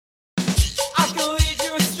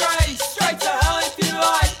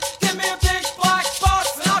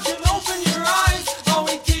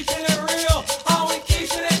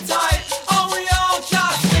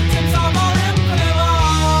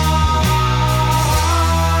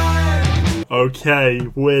okay,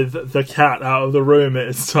 with the cat out of the room, it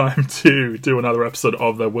is time to do another episode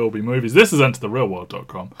of There Will Be Movies. This is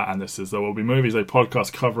EnterTheRealWorld.com, and this is There Will Be Movies, a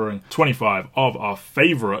podcast covering 25 of our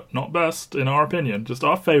favourite, not best in our opinion, just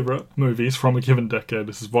our favourite movies from a given decade.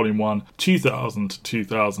 This is Volume 1, 2000 to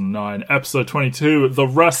 2009, Episode 22, The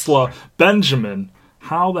Wrestler. Benjamin,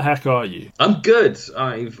 how the heck are you? I'm good.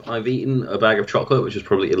 I've eaten a bag of chocolate, which is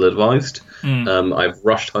probably ill-advised. I've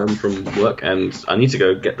rushed home from work, and I need to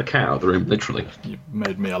go get the cat out of the room, literally. You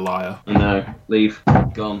made me a liar. No, leave.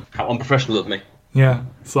 Gone. How unprofessional of me. Yeah,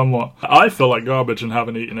 somewhat. I feel like garbage and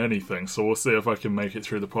haven't eaten anything, so we'll see if I can make it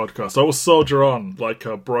through the podcast. I will soldier on like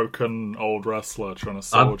a broken old wrestler trying to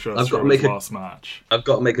soldier through his last match. I've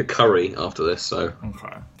got to make a curry after this, so...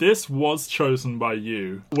 Okay. This was chosen by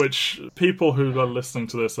you, which people who are listening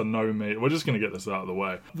to this and know me, we're just going to get this out of the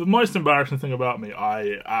way. The most embarrassing thing about me,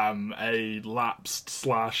 I am a lapsed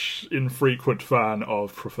 / infrequent fan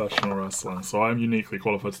of professional wrestling, so I am uniquely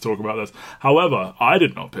qualified to talk about this. However, I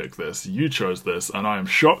did not pick this. You chose this. And I am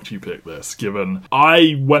shocked you picked this, given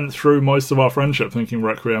I went through most of our friendship thinking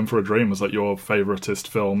Requiem for a Dream was like your favoritist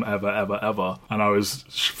film ever. And I was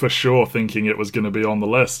for sure thinking it was going to be on the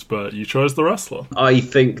list, but you chose The Wrestler. I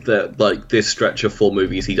think that like this stretch of 4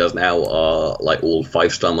 movies he does now are like all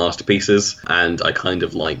 5-star masterpieces, and I kind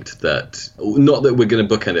of liked that. Not that we're going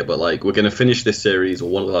to bookend it, but like we're going to finish this series, or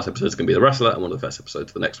one of the last episodes is going to be The Wrestler, and one of the first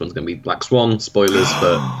episodes, the next one's going to be Black Swan. Spoilers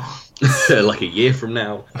for... like a year from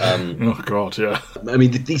now. Oh god, yeah. I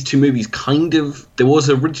mean, these 2 movies kind of... There was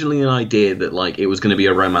originally an idea that like it was going to be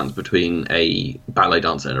a romance between a ballet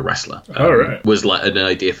dancer and a wrestler. Right. Was like an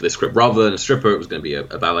idea for the script. Rather than a stripper, it was going to be a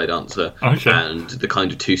ballet dancer. Okay. And the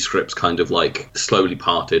kind of 2 scripts kind of like slowly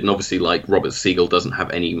parted. And obviously like Robert Siegel doesn't have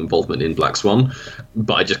any involvement in Black Swan,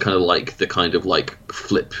 but I just kind of like the kind of like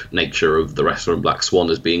flip nature of The Wrestler and Black Swan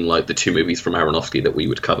as being like the 2 movies from Aronofsky that we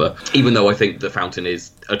would cover. Even though I think The Fountain is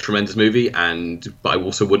a tremendous movie, but I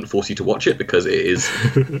also wouldn't force you to watch it because it is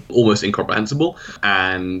almost incomprehensible.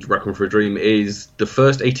 And Requiem for a Dream is the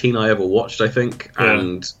first 18 I ever watched, I think. Yeah.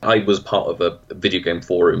 And I was part of a video game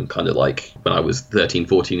forum kind of like when I was 13,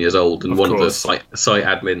 14 years old, and one of the site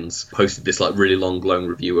admins posted this like really long glowing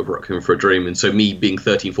review of Requiem for a Dream. And so me being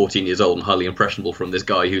 13, 14 years old and highly impressionable from this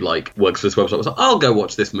guy who like works for this website was like, I'll go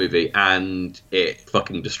watch this movie, and it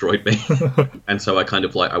fucking destroyed me. And so I kind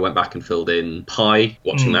of like I went back and filled in Pi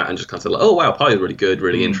watching that, and just kind of like, oh wow, Pi is really good,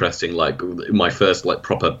 really interesting. Like my first like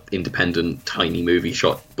proper independent tiny movie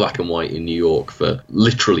shot black and white in New York for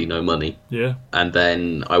literally no money. Yeah. And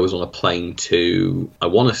then I was on a plane to, I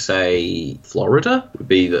want to say Florida would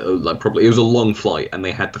be like probably, it was a long flight, and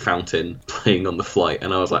they had The Fountain playing on the flight,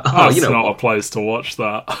 and I was like, that's not a place to watch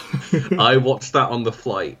that. I watched that on the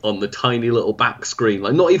flight on the tiny little back screen,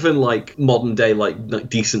 like not even like modern day like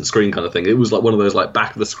decent screen kind of thing. It was like one of those like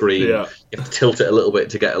back of the screen. Yeah. You have to tilt it a little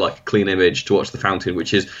bit to get like a clean image to watch The Fountain,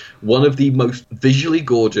 which is one of the most visually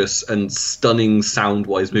gorgeous and stunning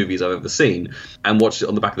sound-wise movies I've ever seen. And watched it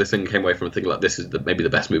on the back of this thing and came away from it thinking like, this is maybe the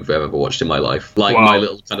best movie I've ever watched in my life. Like my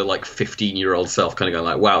little kind of like 15-year-old self kind of going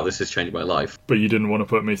like, wow, this has changed my life. But you didn't want to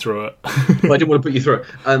put me through it. But I didn't want to put you through it.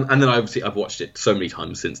 And then obviously I've watched it so many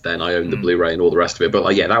times since then. I own the Blu-ray and all the rest of it. But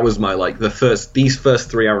like, yeah, that was my like these first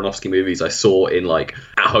 3 Aronofsky movies I saw in like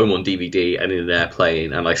at home on DVD and in an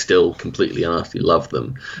airplane, and I still completely and utterly love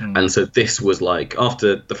them. And so this was like,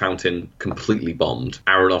 after The Fountain completely bombed,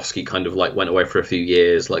 Aronofsky kind of like went away for a few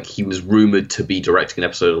years. Like he was rumoured to be directing an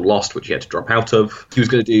episode of Lost, which he had to drop out of. He was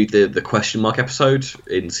going to do the question mark episode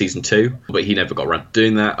in season 2, but he never got around to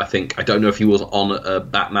doing that. I don't know if he was on a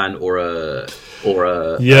Batman or a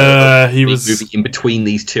he was movie in between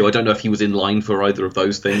these 2. I don't know if he was in line for either of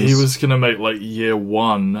those things. He was gonna make like Year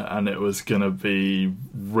One, and it was gonna be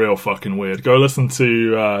real fucking weird. Go listen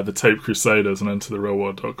to the Tape Crusaders and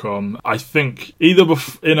EnterTheRealWorld.com. I think either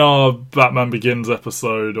in our Batman Begins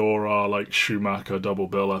episode or our like Schumacher double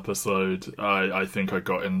bill episode, I think I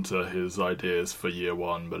got into his ideas for Year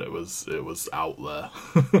One, but it was out there.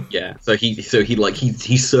 Yeah, so he's circling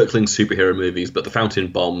superhero movies, but The Fountain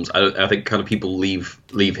bombs. I think kind of people leave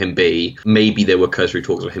him be. Maybe there were cursory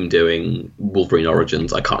talks of him doing Wolverine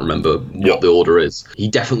Origins. I can't remember what the order is. He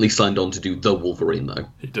definitely signed on to do The Wolverine, though.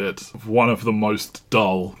 He did. One of the most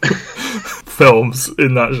dull films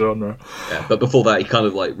in that genre. Yeah, but before that, he kind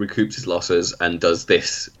of like recoups his losses and does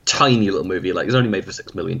this tiny little movie. Like, it's only made for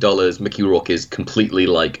 $6 million. Mickey Rourke is completely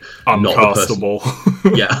like uncastable.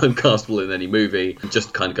 Uncastable in any movie.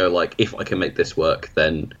 Just kind of go like, if I can make this work,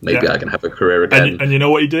 then maybe I can have a career again. And you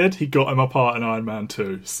know what he did? He got him a part in Iron Man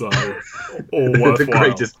 2. So all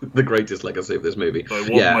worthwhile. the greatest legacy of this movie.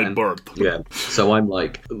 So I'm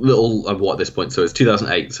like little. What at this point? So it's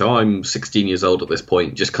 2008. So I'm 16 years old at this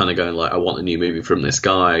point. Just kind of going like, I want a new movie from this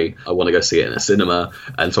guy. I want to go see it in a cinema.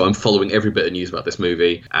 And so I'm following every bit of news about this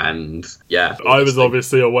movie. And yeah. I was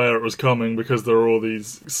obviously aware it was coming because there are all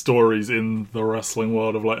these stories in the wrestling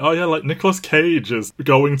world of like, oh yeah, like Nicolas Cage is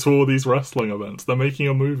going to all these wrestling events. They're making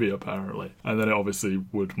a movie apparently. And then it obviously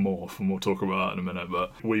would morph, and we'll talk about that in a minute.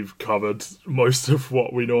 But we've covered most of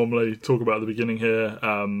what we normally talk about at the beginning here.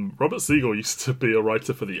 Robert Siegel used to be a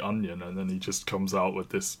writer for The Onion, and then he just comes out with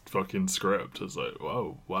this fucking script. It's like,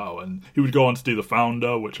 whoa, wow. And he would go on to do The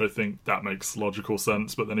Founder, which I think that makes logical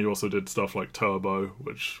sense. But then he also did stuff like Turbo,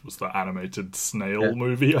 which was the animated snail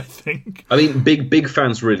movie, I think. I mean, Big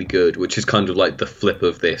Fan's really good, which is kind of like the flip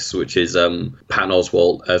of this, which is Patton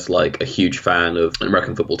Oswalt as like a huge fan of an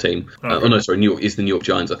American football team. Okay. Oh no, sorry, is the New York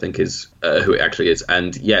Giants, I think, is who it actually is.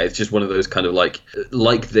 And yeah, it's just one of those kind of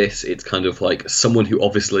like this, it's kind of like someone who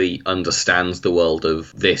obviously understands the world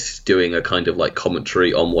of this doing a kind of like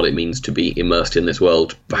commentary on what it means to be immersed in this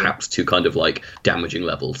world, perhaps to kind of like damaging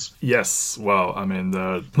levels. Yes, well, I mean,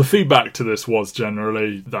 the feedback to this was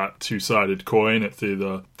generally that two-sided coin. It's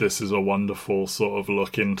either this is a wonderful sort of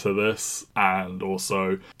look into this, and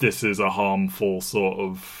also this is a harmful sort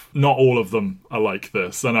of... Not all of them are like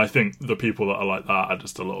this, and I think the people that are like that are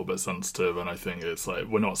just a little bit sensitive, and I think it's like,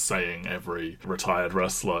 we're not saying every retired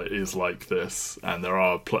wrestler is like this, and there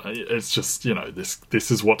are... it's just, you know,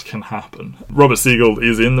 this is what can happen. Robert Siegel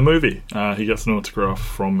is in the movie. He gets an autograph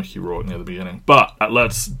from Mickey Rourke near the beginning. But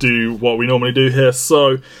let's do what we normally do here.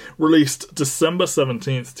 So, released December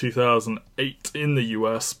 17th, 2008 in the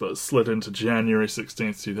US, but slid into January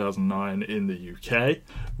 16th, 2009 in the UK.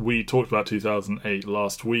 We talked about 2008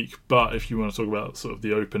 last week, but if you want to talk about sort of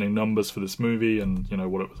the opening numbers for this movie and, you know,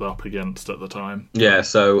 what it was up against at the time. Yeah,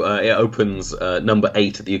 so it opens number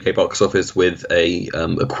 8 at the UK box office with a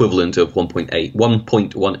equivalent of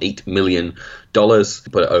 $1.18 million,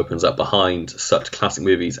 but it opens up behind such classic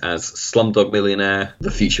movies as Slumdog Millionaire, the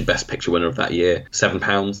future Best Picture winner of that year,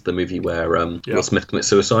 £7, the movie where Will Smith commits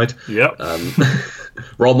suicide. Yep.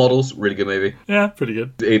 Role Models, really good movie. Yeah, pretty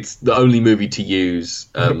good. It's the only movie to use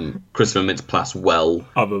Christopher Mintz-Plasse well.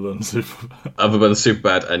 Other than Superbad. Other than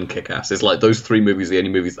Superbad and Kick-Ass. It's like those three movies are the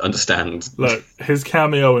only movies that understand. Look, his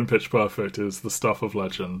cameo in Pitch Perfect is the stuff of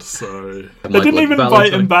legend, so... They didn't even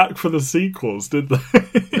invite him back for the sequels, did they?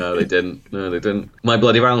 No, they didn't. My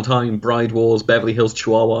Bloody Valentine, Bride Wars, Beverly Hills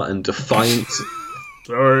Chihuahua, and Defiant.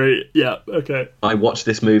 Sorry. Yeah, okay. I watched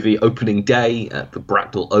this movie opening day at the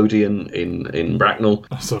Bracknell Odeon in Bracknell.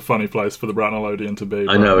 That's a funny place for the Bracknell Odeon to be.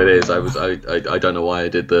 I know it is. I don't know why I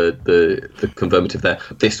did the confirmative there.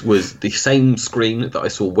 This was the same screen that I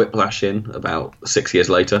saw Whiplash in about 6 years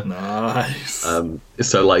later. Nice.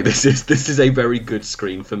 So like this is a very good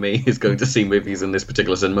screen for me. Is going to see movies in this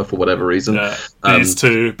particular cinema for whatever reason. Yeah. These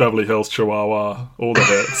two, Beverly Hills Chihuahua, all the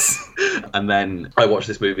hits. And then I watched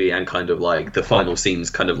this movie and kind of like the final scenes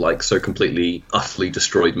kind of like so completely, utterly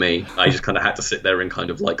destroyed me. I just kind of had to sit there in kind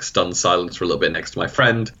of like stunned silence for a little bit next to my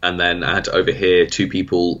friend. And then I had to overhear two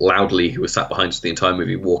people loudly who were sat behind us the entire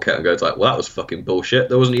movie walk out and go like, well, that was fucking bullshit.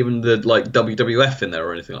 There wasn't even the like WWF in there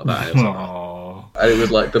or anything like that. And it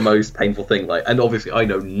was like the most painful thing. Like, and obviously I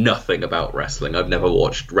know nothing about wrestling. I've never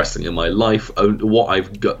watched wrestling in my life. What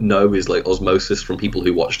I've know is like osmosis from people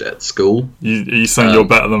who watched it at school. You saying you're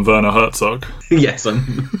better than Werner Herzog? Yes,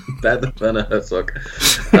 I'm better than Werner Herzog.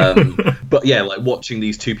 But yeah, like watching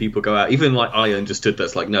these two people go out, even like I understood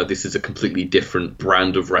that's like, no, this is a completely different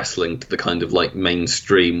brand of wrestling to the kind of like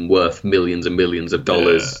mainstream worth millions and millions of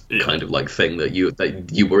dollars kind of like thing that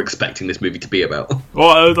you were expecting this movie to be about.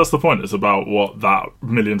 Well, that's the point. It's about what that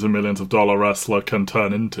millions and millions of dollar wrestler can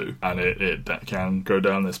turn into, and it can go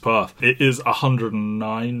down this path. It is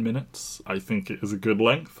 109 minutes. I think it is a good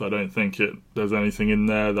length. I don't think there's anything in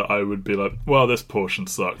there that I would be like, well, this portion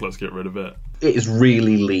sucked, let's get rid of it. It is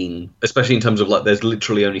really lean, especially in terms of like there's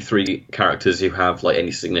literally only 3 characters who have like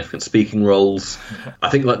any significant speaking roles. I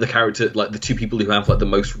think like the two people who have like the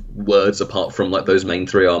most words apart from like those main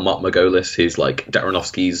 3 are Mark Margolis, who's like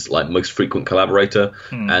Aronofsky's like most frequent collaborator,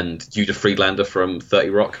 and Judah Friedlander from 30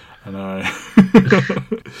 Rock. I know.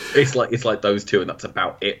 It's like those two, and that's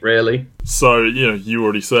about it, really. So, you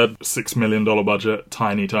already said $6 million budget,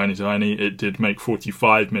 tiny. It did make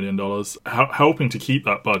 $45 million. Helping to keep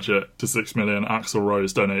that budget to $6 million, Axl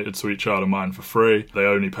Rose donated Sweet Child of Mine for free. They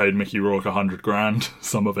only paid Mickey Rourke $100,000,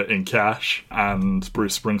 some of it in cash, and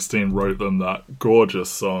Bruce Springsteen wrote them that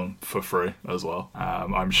gorgeous song for free as well.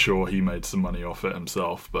 I'm sure he made some money off it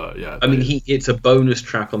himself, but yeah. I mean, it's a bonus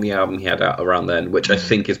track on the album he had out around then, which I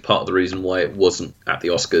think is part part of the reason why it wasn't at the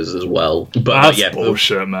Oscars as well. But that's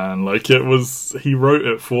bullshit, man. Like, he wrote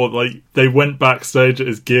it for, like, they went backstage at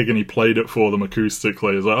his gig and he played it for them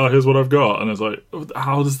acoustically. He's like, oh, here's what I've got. And it's like,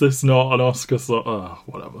 how does this not an Oscar slot? Oh,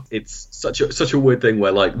 whatever. It's such a weird thing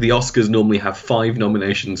where, like, the Oscars normally have 5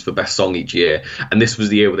 nominations for Best Song each year, and this was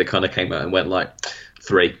the year where they kind of came out and went, like,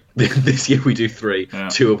 3. This year we do 3,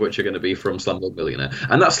 2 of which are going to be from Slumdog Millionaire.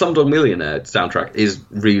 And that Slumdog Millionaire soundtrack is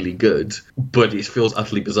really good, but it feels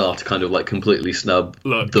utterly bizarre to kind of like completely snub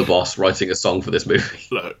the boss writing a song for this movie.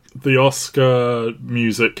 Look, the Oscar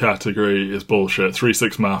music category is bullshit. 3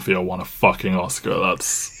 6 Mafia won a fucking Oscar.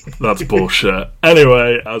 That's bullshit.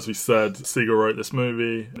 Anyway, as we said, Siegel wrote this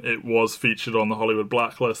movie. It was featured on the Hollywood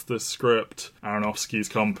Blacklist, this script. Aronofsky's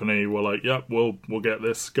company were like, yep, we'll get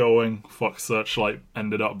this going. Fox Searchlight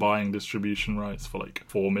ended up buying distribution rights for like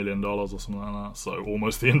 $4 million or something like that. So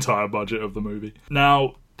almost the entire budget of the movie.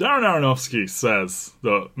 Now, Darren Aronofsky says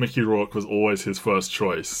that Mickey Rourke was always his first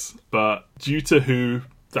choice. But due to who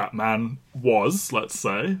that man was, let's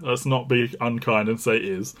say, let's not be unkind and say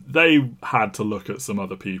is, they had to look at some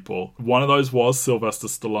other people. One of those was Sylvester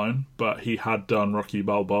Stallone, but he had done Rocky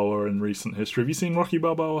Balboa in recent history. Have you seen Rocky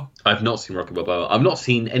Balboa? I've not seen Rocky Balboa. I've not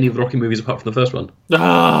seen any of the Rocky movies apart from the first one.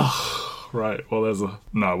 Right, well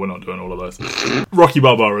no, we're not doing all of those. Rocky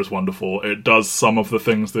Balboa is wonderful. It does some of the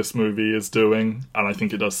things this movie is doing, and I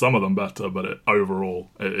think it does some of them better, but overall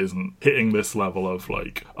it isn't hitting this level of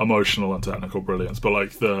like emotional and technical brilliance, but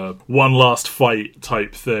like the one last fight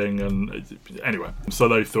type thing. And anyway, so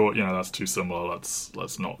they thought, that's too similar,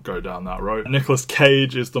 let's not go down that road. Nicolas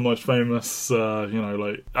Cage is the most famous,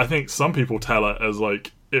 I think some people tell it as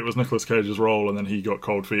like it was Nicolas Cage's role and then he got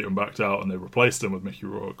cold feet and backed out and they replaced him with Mickey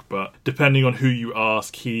Rourke. But depending on who you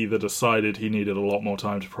ask, he either decided he needed a lot more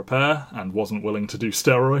time to prepare and wasn't willing to do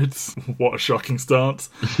steroids. What a shocking stance.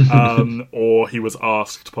 Or he was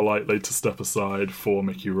asked politely to step aside for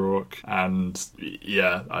Mickey Rourke. And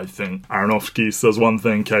yeah, I think Aronofsky says one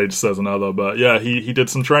thing, Cage says another. But yeah, he did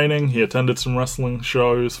some training. He attended some wrestling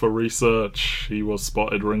shows for research. He was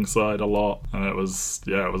spotted ringside a lot. And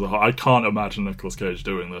I can't imagine Nicolas Cage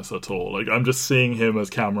doing this at all. Like, I'm just seeing him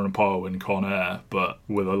as Cameron Poe in Con Air, but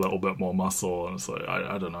with a little bit more muscle, and it's like,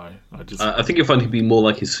 I don't know. I think you'll find he'd be more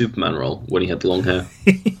like his Superman role when he had the long hair.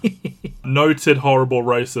 Noted horrible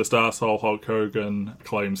racist asshole Hulk Hogan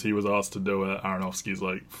claims he was asked to do it. Aronofsky's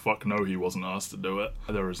like, fuck no, he wasn't asked to do it.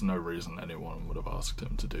 There is no reason anyone would have asked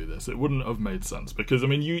him to do this. It wouldn't have made sense, because, I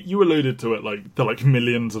mean, you alluded to it, like, they're like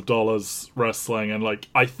millions of dollars wrestling, and like,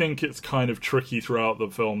 I think it's kind of tricky throughout the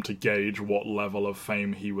film to gauge what level of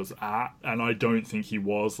fame he was at, and I don't think he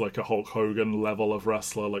was like a Hulk Hogan level of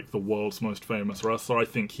wrestler, like the world's most famous wrestler. I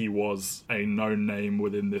think he was a known name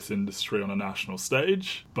within this industry on a national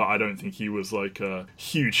stage, but I don't think he was like a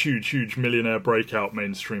huge millionaire breakout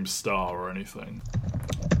mainstream star or anything.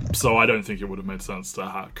 So I don't think it would have made sense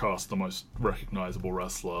to cast the most recognizable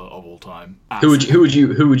wrestler of all time. Who would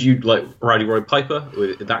you like? Roddy Roy Piper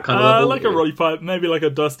with that kind of level? Like a Roddy Piper, maybe like a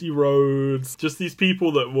Dusty Rhodes. Just these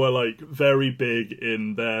people that were like very big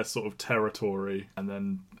in their sort of territory and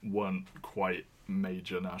then weren't quite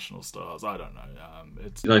major national stars. I don't know.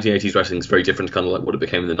 It's 1980s wrestling is very different to kind of like what it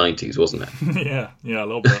became in the 90s, wasn't it? yeah, a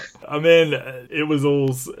little bit. I mean, it was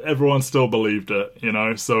all, everyone still believed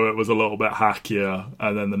it, so it was a little bit hackier,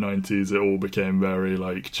 and then the 90s it all became very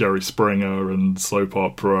like Jerry Springer and soap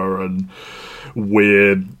opera and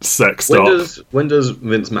weird sex stuff. When does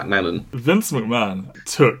Vince McMahon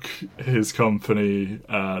took his company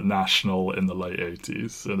national in the late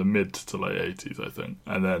 80s, in the mid to late 80s, I think.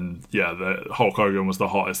 And then, the Hulk Hogan was the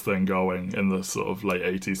hottest thing going in the sort of late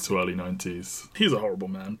 80s to early 90s. He's a horrible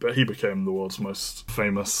man, but he became the world's most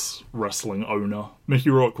famous wrestling owner. Mickey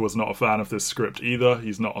Rourke was not a fan of this script either.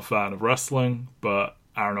 He's not a fan of wrestling, but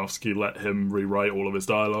Aronofsky let him rewrite all of his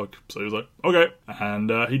dialogue, so he was like, okay, and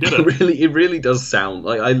he did it. It really does sound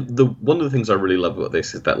like one of the things I really love about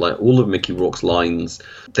this is that like all of Mickey Rourke's lines,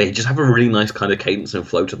 they just have a really nice kind of cadence and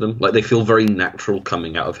flow to them. Like they feel very natural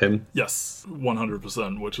coming out of him. Yes,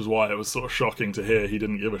 100%, which is why it was sort of shocking to hear he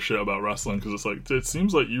didn't give a shit about wrestling, because it's like, it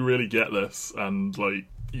seems like you really get this, and like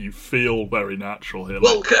you feel very natural here.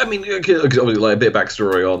 Well, I mean, obviously, like a bit of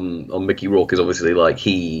backstory on Mickey Rourke is obviously like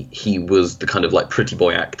he was the kind of like pretty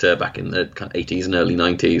boy actor back in the kind of 80s and early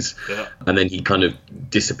 90s, and then he kind of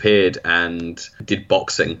disappeared and did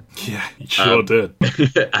boxing. Yeah, he sure did.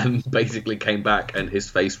 And basically came back, and his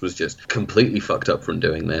face was just completely fucked up from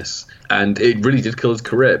doing this, and it really did kill his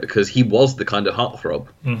career because he was the kind of heartthrob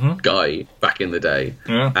guy back in the day,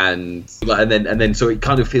 and then so it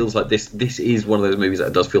kind of feels like this is one of those movies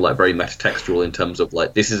that does does feel like very metatextual in terms of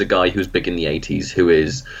like, this is a guy who's big in the 80s who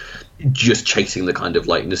is just chasing the kind of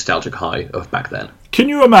like nostalgic high of back then. Can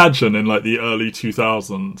you imagine in like the early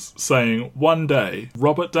 2000s saying one day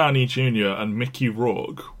Robert Downey Jr. and Mickey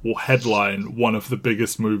Rourke will headline one of the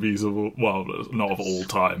biggest movies of all, well, not of all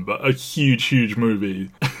time, but a huge movie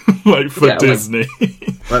like for Disney.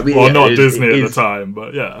 Not Disney at the time,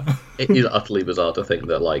 but yeah. It is utterly bizarre to think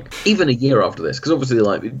that like even a year after this, because obviously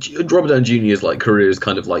like Robert Downey Jr.'s like career is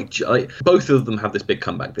kind of like both of them have this big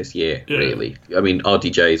comeback this year. Really, I mean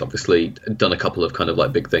RDJ's obviously done a couple of kind of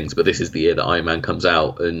like big things, but this is the year that Iron Man comes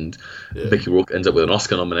out and Mickey Rourke ends up with an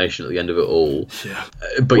Oscar nomination at the end of it all.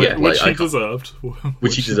 Which he deserved.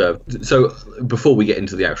 Which he deserved. So before we get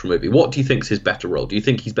into the actual movie, what do you think's his better role? Do you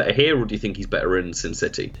think he's better here, or do you think he's better in Sin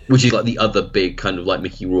City, which is like the other big kind of like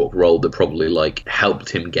Mickey Rourke role that probably like helped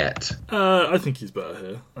him get? I think he's better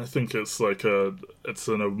here. I think it's like it's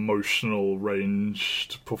an emotional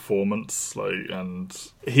ranged performance, like, and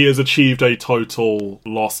he has achieved a total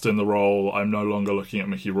lost in the role. I'm no longer looking at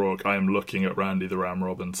Mickey Rourke. I am looking at Randy the Ram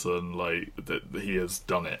Robinson. Like, that he has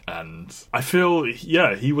done it, and I feel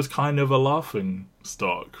he was kind of a laughing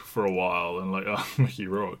stock for a while, and like Mickey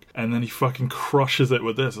Rourke, and then he fucking crushes it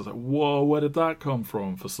with this. I was like, whoa, where did that come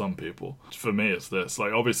from? For some people, for me, it's this.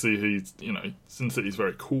 Like, obviously, he's Sin City's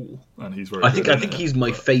very cool, and he's very. I think he's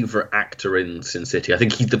my favourite actor in Sin City. I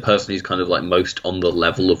think he's the person who's kind of like most on the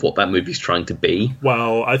level of what that movie's trying to be.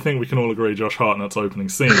 Well, I think we can all agree Josh Hartnett's opening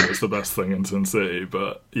scene was the best thing in Sin City,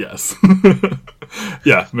 but yes.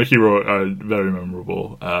 Yeah, Mickey Rourke, very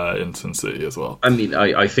memorable in Sin City as well. I mean,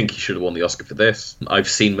 I think he should have won the Oscar for this. I've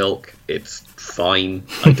seen Milk. It's fine.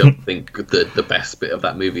 I don't think the best bit of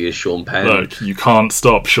that movie is Sean Penn. Look, you can't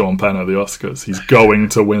stop Sean Penn at the Oscars. He's going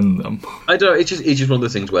to win them. I don't know. It's just one of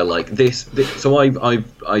those things where like this so I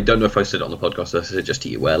don't know if I said it on the podcast, I said it just to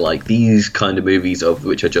you, where like these kind of movies of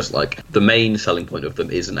which are just like the main selling point of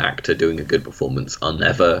them is an actor doing a good performance are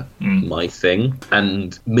never my thing.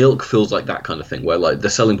 And Milk feels like that kind of thing where like the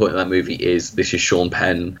selling point of that movie is this is Sean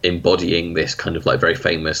Penn embodying this kind of like very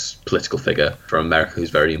famous political figure from America who's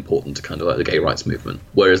very important to kind of like the gay rights movement.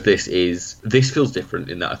 Whereas this feels different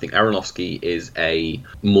in that I think Aronofsky is a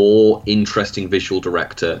more interesting visual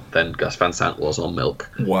director than Gus Van Sant was on Milk.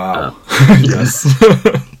 Wow. Yes.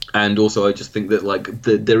 And also, I just think that like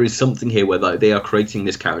there is something here where like, they are creating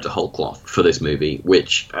this character whole cloth for this movie.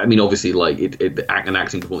 Which I mean, obviously, like an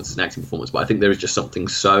acting performance is an acting performance, but I think there is just something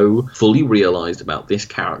so fully realised about this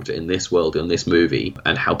character in this world in this movie,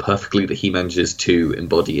 and how perfectly that he manages to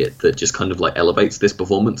embody it, that just kind of like elevates this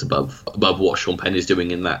performance above what Sean Penn is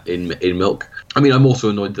doing in Milk. I mean, I'm also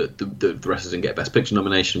annoyed that the rest doesn't get Best Picture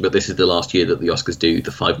nomination, but this is the last year that the Oscars do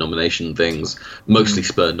the 5 nomination things, mostly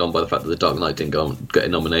spurned on by the fact that The Dark Knight didn't get a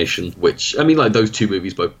nomination, which, I mean, like, those two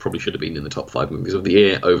movies both probably should have been in the top 5 movies of the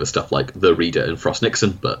year over stuff like The Reader and Frost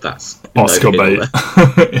Nixon, but that's... Oscar bait.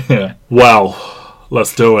 Yeah. Wow.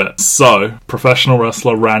 Let's do it. So, professional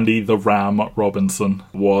wrestler Randy the Ram Robinson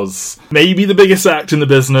was maybe the biggest act in the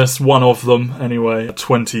business, one of them anyway,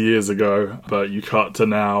 20 years ago. But you cut to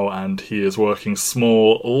now and he is working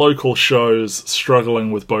small, local shows,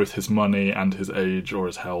 struggling with both his money and his age or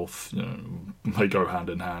his health. You know, they go hand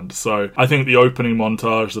in hand. So, I think the opening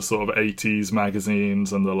montage, the sort of 80s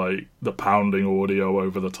magazines and the pounding audio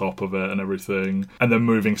over the top of it and everything, and then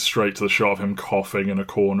moving straight to the shot of him coughing in a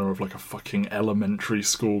corner of like a fucking elementary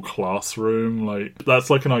school classroom, like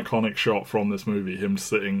that's like an iconic shot from this movie, him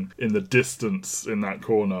sitting in the distance in that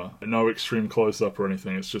corner, no extreme close-up or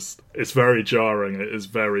anything. It's very jarring. It is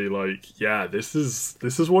very like, yeah, this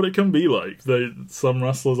is what it can be like. Some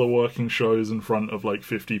wrestlers are working shows in front of like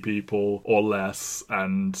 50 people or less,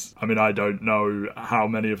 and I mean, I don't know how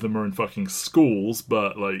many of them are in fucking schools,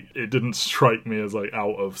 but like it didn't strike me as like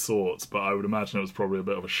out of sorts, but I would imagine it was probably a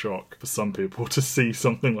bit of a shock for some people to see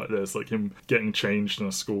something like this, like him getting changed in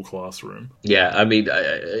a school classroom. Yeah, I mean,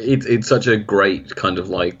 it's such a great kind of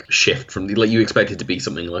like shift from like you expect it to be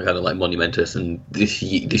something like kind of like monumentous and this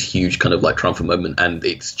huge kind of like triumphant moment, and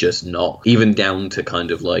it's just not, even down to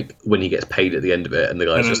kind of like when he gets paid at the end of it and the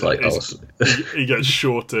guy's just like, he gets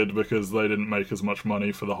shorted because they didn't make as much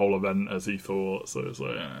money for the whole event as he thought, so it's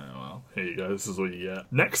like, well, here you go, this is what you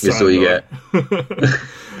get next time. This is what you get.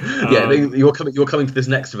 Yeah, you're coming to this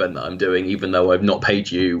next event that I'm doing, even though I've not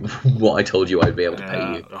paid you what I told you I'd be able to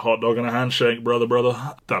pay you. A hot dog and a handshake, brother.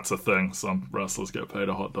 That's a thing. Some wrestlers get paid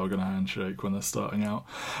a hot dog and a handshake when they're starting out.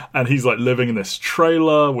 And he's like living in this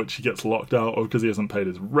trailer, which he gets locked out of because he hasn't paid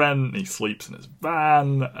his rent. He sleeps in his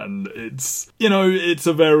van, and it's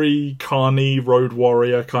a very carny road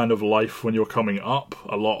warrior kind of life when you're coming up.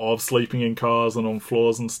 A lot of sleeping in cars and on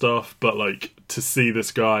floors and stuff, but like to see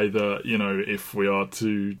this guy that, you know, if we are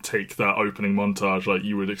to take that opening montage, like,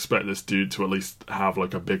 you would expect this dude to at least have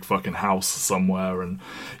like a big fucking house somewhere, and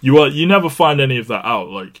you never find any of that out,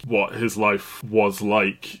 like what his life was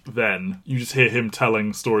like then. You just hear him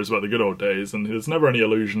telling stories about the good old days, and there's never any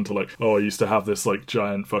allusion to like, oh, I used to have this like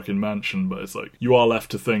giant fucking mansion, but it's like you are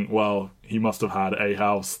left to think, well, he must have had a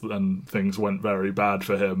house and things went very bad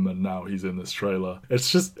for him and now he's in this trailer. It's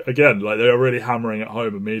just, again, like they are really hammering it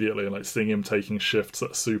home immediately, and like seeing him taking shifts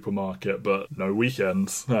at a supermarket but no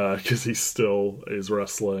weekends because he still is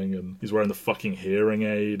wrestling and he's wearing the fucking hearing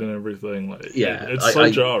aid and everything. Like, it's so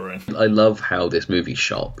jarring. I love how this movie's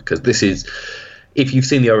shot, because this is, if you've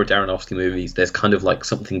seen the other Aronofsky movies, there's kind of like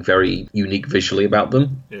something very unique visually about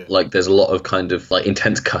them. Yeah. Like there's a lot of kind of like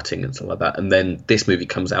intense cutting and stuff like that. And then this movie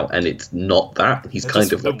comes out and it's not that. He's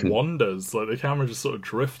kind of like wanders. Like the camera just sort of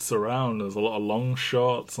drifts around. There's a lot of long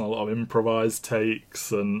shots and a lot of improvised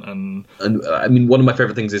takes and I mean, one of my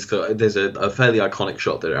favorite things is there's a fairly iconic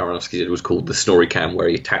shot that Aronofsky did, was called the story cam, where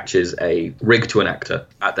he attaches a rig to an actor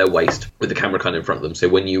at their waist with the camera kind of in front of them. So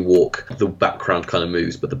when you walk, the background kind of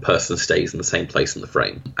moves, but the person stays in the same place in the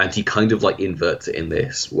frame. And he kind of like inverts it in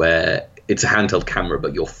this, where it's a handheld camera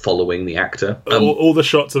but you're following the actor. All the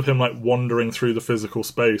shots of him like wandering through the physical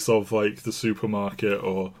space of like the supermarket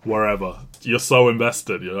or wherever, you're so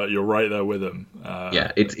invested, you're right there with him.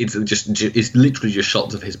 It's literally just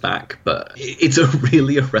shots of his back, but it's a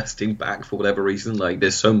really arresting back for whatever reason. Like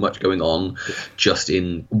there's so much going on just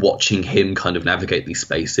in watching him kind of navigate these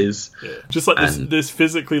spaces. Just like this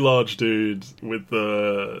physically large dude with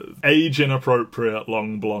the age inappropriate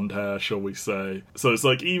long blonde hair, shall we say. So it's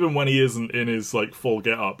like, even when he isn't in his like full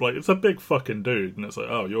get up, like it's a big fucking dude, and it's like,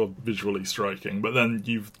 oh, you're visually striking. But then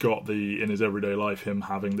you've got in his everyday life, him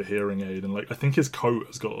having the hearing aid, and like I think his coat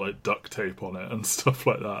has got like duct tape on it and stuff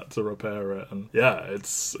like that to repair it. And yeah,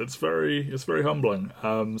 it's very humbling.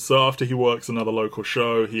 So after he works another local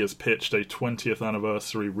show, he has pitched a 20th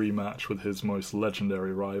anniversary rematch with his most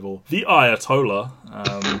legendary rival, the Ayatollah.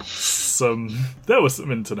 There were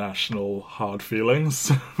some international hard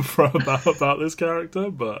feelings about this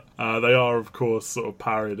character, but they are, of course, sort of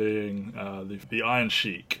parodying the Iron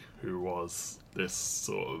Sheik, who was this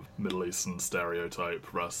sort of Middle Eastern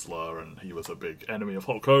stereotype wrestler, and he was a big enemy of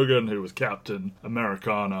Hulk Hogan, who was Captain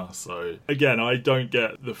Americana. So again, I don't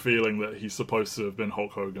get the feeling that he's supposed to have been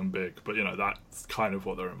Hulk Hogan big, but you know, that's kind of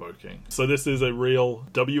what they're invoking. So this is a real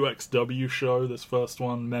WXW show, this first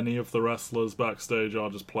one. Many of the wrestlers backstage are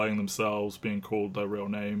just playing themselves, being called their real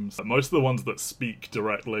names. Most of the ones that speak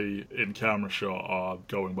directly in camera shot are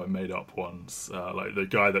going by made up ones. Like the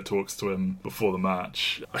guy that talks to him before the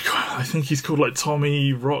match, I think he's called like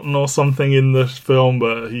Tommy Rotten or something in the film,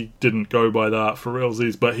 but he didn't go by that for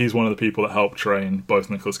realsies. But he's one of the people that helped train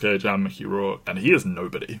both Nicolas Cage and Mickey Rourke, and he is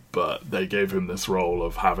nobody, but they gave him this role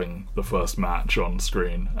of having the first match on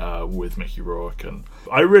screen with Mickey Rourke. And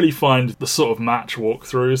I really find the sort of match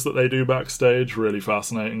walkthroughs that they do backstage really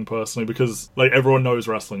fascinating personally, because like everyone knows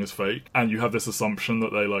wrestling is fake, and you have this assumption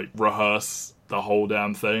that they like rehearse the whole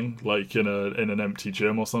damn thing, like in an empty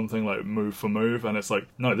gym or something, like move for move, and it's like,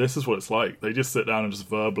 no, this is what it's like. They just sit down and just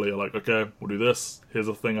verbally are like, okay, we'll do this, here's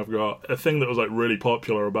a thing I've got. A thing that was like really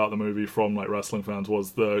popular about the movie from like wrestling fans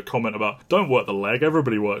was the comment about, don't work the leg,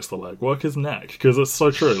 everybody works the leg, work his neck, because it's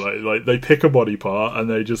so true. Like they pick a body part and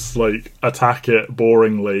they just like attack it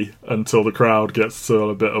boringly until the crowd gets to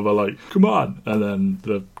a bit of a like, come on, and then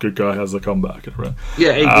the good guy has a comeback.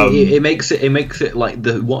 Yeah, it makes it like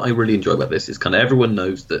what I really enjoy about this is kind of everyone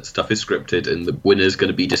knows that stuff is scripted and the winner's going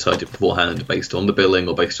to be decided beforehand based on the billing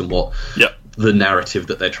or based on what the narrative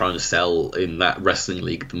that they're trying to sell in that wrestling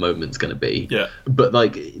league at the moment is going to be. Yeah. But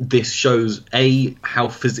like this shows how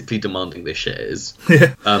physically demanding this shit is.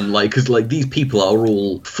 Yeah. Because these people are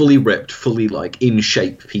all fully ripped, fully like in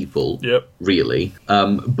shape people. Yep. Really.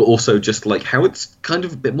 But also just like how it's kind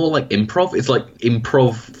of a bit more like improv. It's like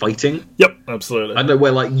improv fighting. Yep. Absolutely. I don't know,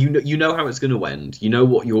 where like you know how it's going to end. You know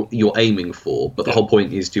what you're aiming for, but the whole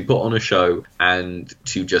point is to put on a show and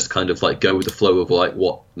to just kind of like go with the flow of like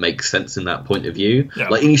what makes sense in that point of view. Yeah.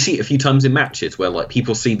 Like, and you see it a few times in matches where like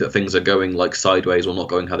people see that things are going like sideways or not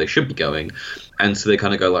going how they should be going, and so they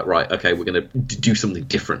kind of go like, right, okay, we're going to do something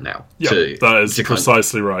different now. Yeah, that is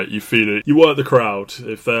precisely right. You feed it. You work the crowd.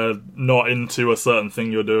 If they're not into a certain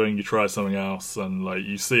thing you're doing, you try something else, and like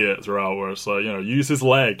you see it throughout where it's like, use his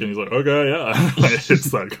leg, and he's like, okay, yeah,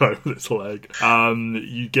 it's that guy with his leg.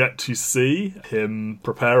 You get to see him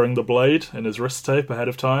preparing the blade in his wrist tape ahead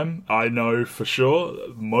of time. I know for sure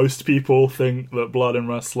most people think that blood in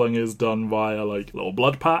wrestling is done via like little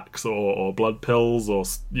blood packs or blood pills, or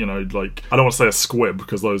like, I don't want to say a a squib,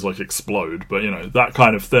 because those, like, explode, but, you know, that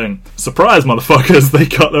kind of thing. Surprise, motherfuckers! They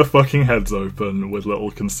cut their fucking heads open with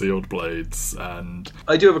little concealed blades, and...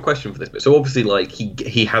 I do have a question for this bit. So obviously, like,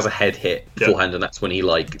 he has a head hit beforehand, and that's when he,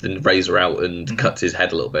 like, then razor out and cuts his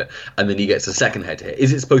head a little bit, and then he gets a second head hit.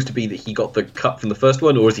 Is it supposed to be that he got the cut from the first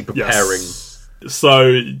one, or is he preparing... Yes.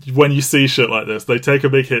 So, when you see shit like this, they take a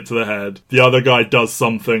big hit to the head, the other guy does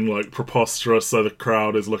something, like, preposterous, so the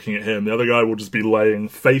crowd is looking at him, the other guy will just be laying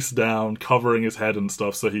face down, covering his head and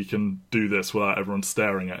stuff, so he can do this without everyone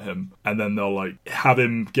staring at him, and then they'll, like, have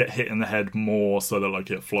him get hit in the head more, so that, like,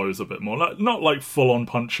 it flows a bit more. Like, not, like, full-on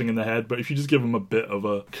punching in the head, but if you just give him a bit of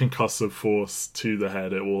a concussive force to the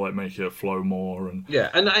head, it will, like, make it flow more, and... Yeah,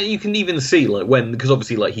 and you can even see, like, because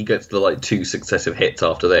obviously, like, he gets the, like, 2 successive hits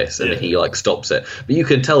after this, and he, like, stops it, but you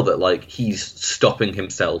can tell that, like, he's stopping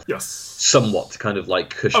himself somewhat to kind of,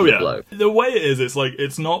 like, cushion the blow. The way it is, it's like,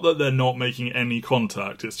 it's not that they're not making any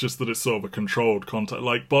contact, it's just that it's sort of a controlled contact.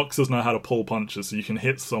 Like, boxers know how to pull punches, so you can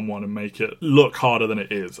hit someone and make it look harder than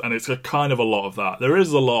it is, and it's a kind of a lot of that. There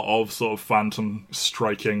is a lot of sort of phantom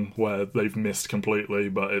striking where they've missed completely,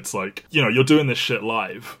 but it's like, you know, you're doing this shit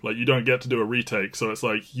live, like, you don't get to do a retake, so it's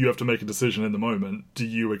like, you have to make a decision in the moment. Do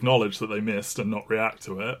you acknowledge that they missed and not react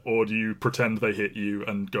to it, or do you pretend they hit you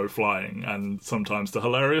and go flying, and sometimes to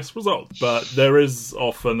hilarious results? But there is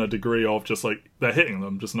often a degree of just, like, they're hitting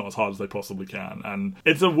them, just not as hard as they possibly can, and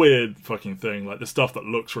it's a weird fucking thing. Like, the stuff that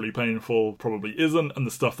looks really painful probably isn't, and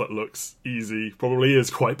the stuff that looks easy probably is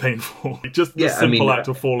quite painful. Just the simple act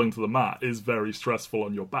of falling to the mat is very stressful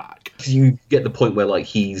on your back. You get the point where, like,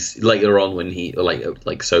 he's later on when he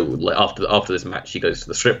after this match, he goes to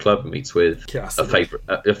the strip club and meets with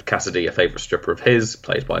Cassidy, a favorite stripper of his,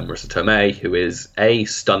 played by Marissa Tomei, who is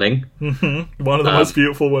stunning. One of the most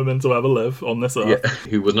beautiful women to ever live on this earth. Yeah,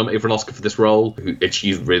 who was nominated for an Oscar for this role,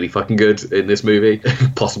 she's really fucking good in this movie.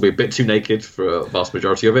 Possibly a bit too naked for a vast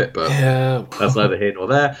majority of it, but that's neither here nor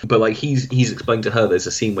there. But, like, he's explained to her, there's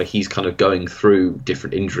a scene where he's kind of going through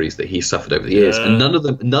different injuries that he's suffered over the years, and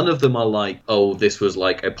none of them are like, oh, this was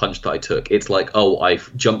like a punch that I took. It's like, oh, I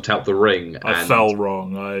jumped out the ring. I fell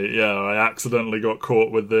wrong. I accidentally got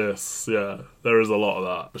caught with this. Yeah. There is a lot of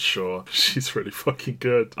that, for sure. She's really fucking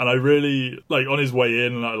good. And I really, like, on his way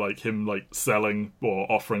in, I like him, like, selling or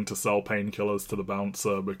offering to sell painkillers to the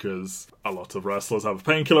bouncer, because a lot of wrestlers have a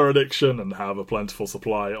painkiller addiction and have a plentiful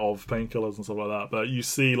supply of painkillers and stuff like that. But you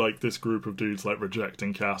see, like, this group of dudes, like,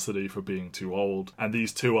 rejecting Cassidy for being too old. And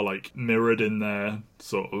these two are, like, mirrored in their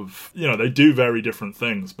sort of, you know, they do very different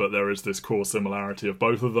things, but there is this core similarity of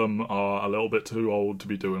both of them are a little bit too old to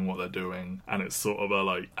be doing what they're doing. And it's sort of a,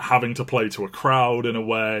 like, having to play to a crowd in a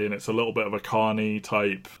way, and it's a little bit of a carny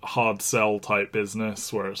type, hard sell type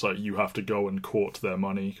business where it's like you have to go and court their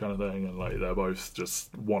money kind of thing, and like they're both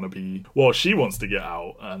just want to be, well, she wants to get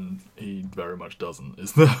out and he very much doesn't,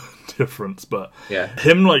 is the difference. But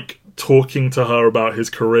him like talking to her about his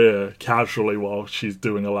career casually while she's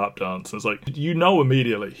doing a lap dance, it's like, you know,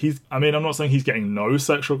 immediately I'm not saying he's getting no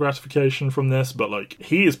sexual gratification from this, but like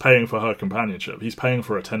he is paying for her companionship, he's paying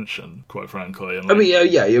for attention, quite frankly. And, like,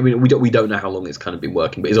 we don't know how long it's kind of been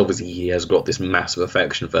working, but it's obviously he has got this massive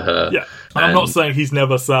affection for her. Yeah, and I'm not saying he's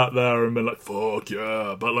never sat there and been like, fuck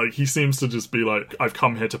yeah, but like he seems to just be like, I've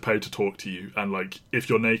come here to pay to talk to you, and like if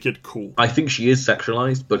you're naked, cool. I think she is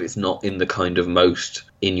sexualized, but it's not in the kind of most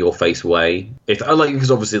in your face way. It's like,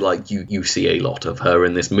 because obviously like you see a lot of her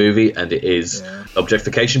in this movie, and it is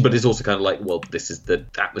objectification, but it's also kind of like, well, this is the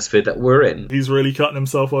atmosphere that we're in. He's really cutting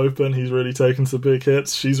himself open, he's really taking some big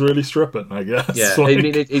hits, she's really stripping, I guess. Yeah, like, I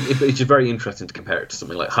mean, it's just very interesting to compare it to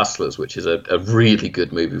something like Hustlers, which is a really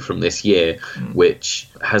good movie from this year, which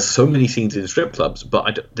has so many scenes in strip clubs,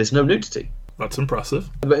 but there's no nudity. That's impressive.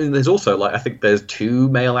 But there's also, like, I think there's 2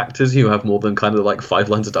 male actors who have more than kind of like 5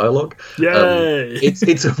 lines of dialogue. Yay!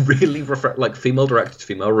 It's a really like female directed,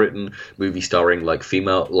 female written movie starring like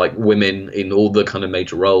female, like women in all the kind of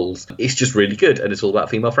major roles. It's just really good, and it's all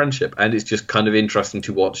about female friendship, and it's just kind of interesting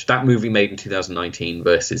to watch that movie made in 2019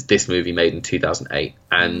 versus this movie made in 2008,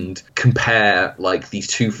 and compare like these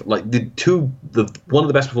two, like one of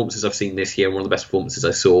the best performances I've seen this year, and one of the best performances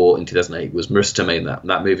I saw in 2008 was Marissa Tomei in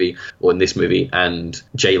that movie, or in this movie, and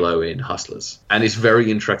J-Lo in Hustlers. And it's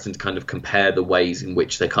very interesting to kind of compare the ways in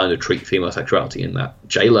which they kind of treat female sexuality in that.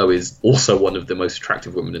 J-Lo is also one of the most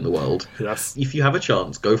attractive women in the world. Yes. If you have a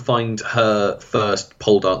chance, go find her first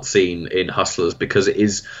pole dance scene in Hustlers, because it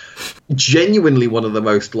is genuinely one of the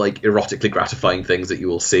most like erotically gratifying things that you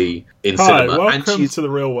will see in cinema. Welcome to the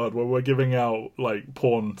real world where we're giving out like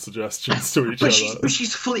porn suggestions to each other. But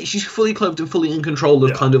she's fully clothed and fully in control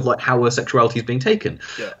of kind of like how her sexuality is being taken.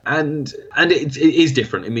 Yeah. And and it is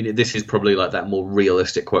different. I mean, this is probably like that more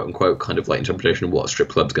realistic, quote unquote, kind of like interpretation of what a strip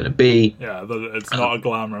club's going to be. Yeah, it's not a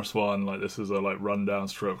glamorous one. Like, this is a like rundown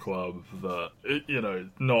strip club that,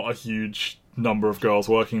 not a huge number of girls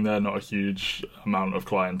working there, not a huge amount of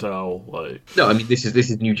clientele. Like, no, I mean, this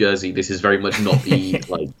is New Jersey. This is very much not the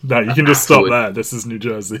like. No, you can just stop there. This is New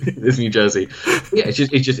Jersey. This is New Jersey. Yeah, it's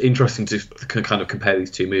just interesting to kind of compare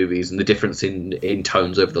these two movies and the difference in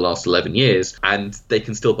tones over the last 11 years, and they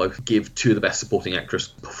can still both give two of the best supporting actress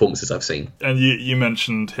performances I've seen. And you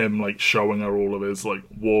mentioned him like showing her all of his like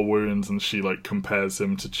war wounds, and she like compares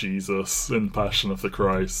him to Jesus in Passion of the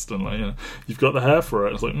Christ, and like, you've got the hair for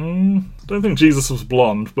it. It's like, I don't think Jesus was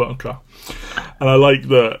blonde, but okay. And I like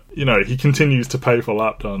that, he continues to pay for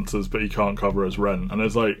lap dances, but he can't cover his rent. And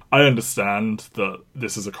it's like, I understand that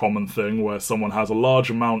this is a common thing where someone has a large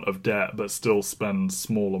amount of debt but still spends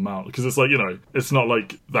small amount. Because it's like, it's not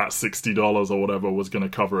like that $60 or whatever was going to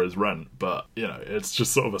cover his rent, but, it's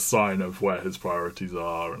just sort of a sign of where his priorities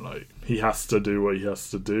are, and like, he has to do what he has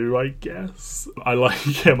to do, I guess. I like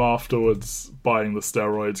him afterwards buying the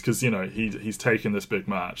steroids, because, he's taken this big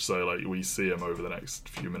match, so like, we see him over the next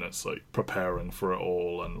few minutes like preparing for it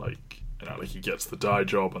all, and like he gets the dye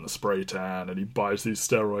job and the spray tan, and he buys these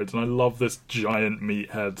steroids, and I love this giant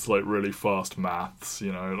meathead's like really fast maths,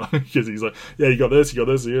 because he's like, yeah, you got this,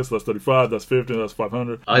 yes, that's 35, that's 50, that's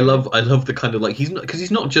 500. I love the kind of like, he's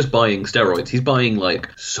not just buying steroids, he's buying like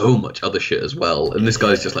so much other shit as well, and this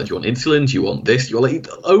guy's just like, do you want insulin, do you want this, you're like,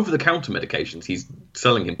 over the counter medications he's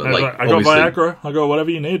selling him, but like, I got Viagra, I got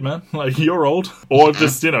whatever you need, man, like, you're old, or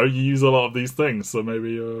just, you use a lot of these things, so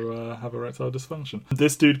maybe you have erectile dysfunction.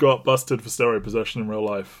 This dude got busted for steroid possession in real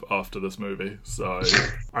life after this movie, so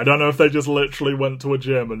I don't know if they just literally went to a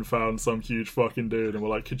gym and found some huge fucking dude and were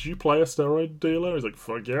like, could you play a steroid dealer? He's like,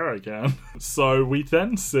 fuck yeah, I can. So we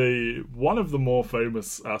then see one of the more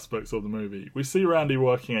famous aspects of the movie. We see Randy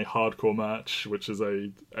working a hardcore match, which is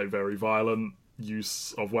a very violent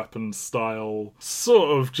use of weapons style,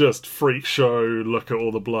 sort of just freak show, look at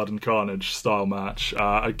all the blood and carnage style match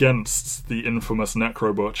against the infamous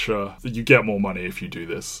Necro Butcher. You get more money if you do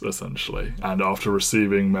this, essentially. And after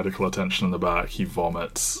receiving medical attention in the back, he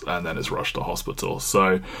vomits and then is rushed to hospital.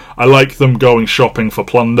 So I like them going shopping for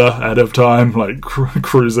plunder ahead of time, like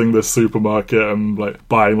cruising this supermarket and like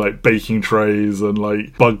buying like baking trays and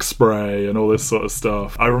like bug spray and all this sort of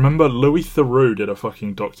stuff. I remember Louis Theroux did a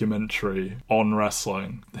fucking documentary on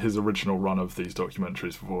wrestling, his original run of these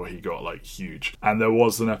documentaries before he got like huge, and there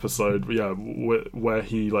was an episode where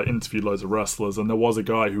he like interviewed loads of wrestlers, and there was a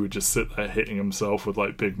guy who would just sit there hitting himself with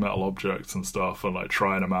like big metal objects and stuff and like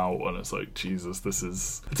trying them out, and it's like, Jesus,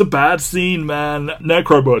 it's a bad scene, man.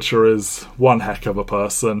 Necro Butcher is one heck of a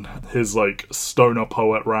person. His like stoner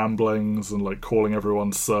poet ramblings and like calling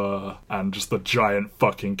everyone sir, and just the giant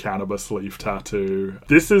fucking cannabis leaf tattoo.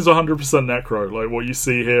 This is 100% Necro. Like, what you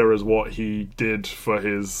see here is what he did for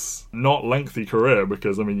his not lengthy career,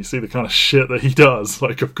 because I mean, you see the kind of shit that he does.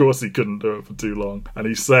 Like, of course he couldn't do it for too long, and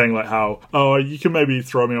he's saying like how, oh, you can maybe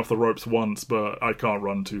throw me off the ropes once, but I can't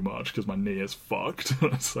run too much because my knee is fucked.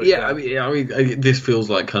 Like, yeah, I mean, this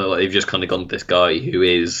feels like kind of like they've just kind of gone to this guy who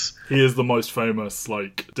is... He is the most famous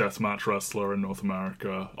like deathmatch wrestler in North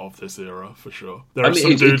America of this era, for sure. There are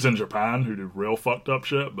some dudes in Japan who do real fucked up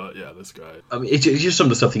shit, but yeah, this guy. I mean, it's just some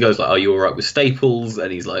of the stuff he goes like, "Are you all right with staples?" And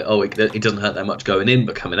he's like, "Oh, it doesn't hurt that much going in,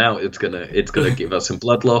 but coming out, it's gonna give us some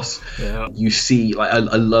blood loss." Yeah. You see, like, I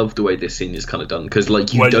love the way this scene is kind of done, because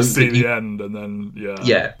like you don't see the end, and then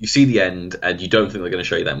yeah, you see the end, and you don't think they're going to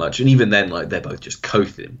show you that much, and even then, like, they're both just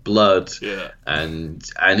coated in blood, and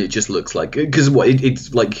it just looks like, because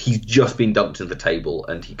it's like he's just been dumped into the table,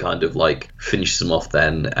 and he kind of like finishes him off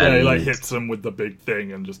then, and he like hits him with the big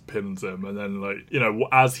thing and just pins him, and then like,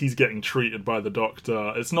 as he's getting treated by the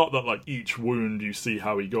doctor, it's not that like each wound you see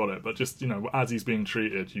how he got it, but just as he's being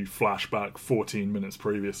treated, you flash back 14 minutes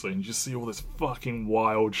previously and you just see all this fucking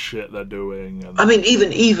wild shit they're doing. And... I mean,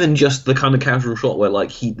 even just the kind of casual shot where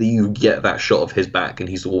like you get that shot of his back and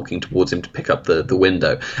he's walking towards him to pick up the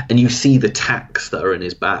window, and you see the tacks that are in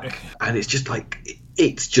his back, and it's just like,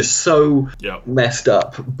 it's just so messed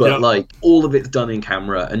up, but like all of it's done in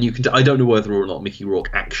camera, and you can. I don't know whether or not Mickey Rourke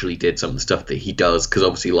actually did some of the stuff that he does, because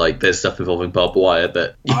obviously like there's stuff involving barbed wire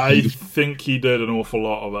that I think he did an awful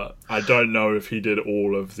lot of it. I don't know if he did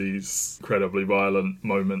all of these incredibly violent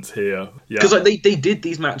moments here. Because like they did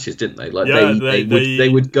these matches, didn't they? Like they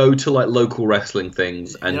would go to like local wrestling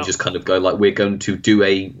things and just kind of go like, we're going to do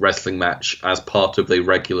a wrestling match as part of the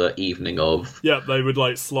regular evening of. Yeah, they would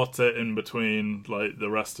like slot it in between like the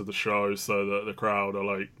rest of the show so that the crowd are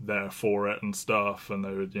like there for it and stuff, and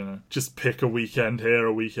they would just pick a weekend here,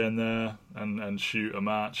 a weekend there. and shoot a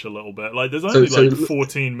match a little bit. Like, there's only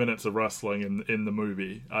 14 minutes of wrestling in the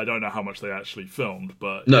movie. I don't know how much they actually filmed,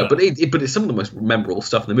 but no, but it's some of the most memorable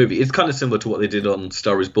stuff in the movie. It's kind of similar to what they did on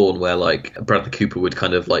Star Is Born, where like Bradley Cooper would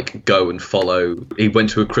kind of like go and follow. He went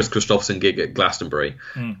to a Chris Christopherson gig at Glastonbury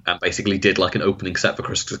and basically did like an opening set for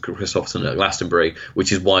Chris Christopherson at Glastonbury,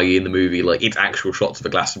 which is why in the movie like it's actual shots of a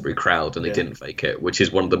Glastonbury crowd and they didn't fake it, which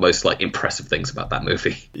is one of the most like impressive things about that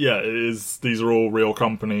movie. Yeah, it is. These are all real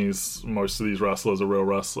companies. Most of these wrestlers are real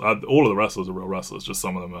wrestlers. All of the wrestlers are real wrestlers. Just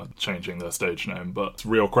some of them are changing their stage name, but it's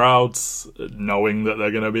real crowds, knowing that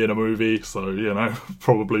they're going to be in a movie, so you know,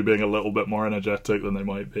 probably being a little bit more energetic than they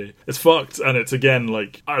might be. It's fucked, and it's again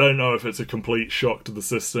like I don't know if it's a complete shock to the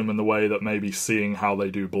system in the way that maybe seeing how they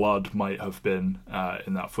do blood might have been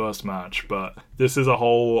in that first match, but this is a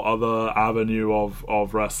whole other avenue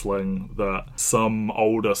of wrestling that some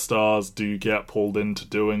older stars do get pulled into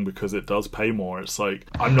doing because it does pay more. It's like,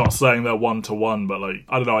 I'm not saying they're one-to-one, but like,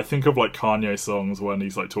 I don't know, I think of like Kanye songs when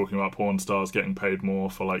he's like talking about porn stars getting paid more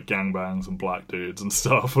for like gangbangs and black dudes and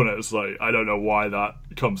stuff, and it's like, I don't know why that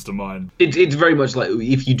comes to mind. It's very much like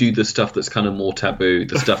if you do the stuff that's kind of more taboo,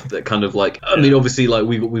 the stuff that kind of like, I mean, obviously like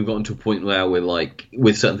we've gotten to a point now where like,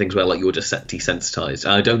 with certain things where like you're just desensitized.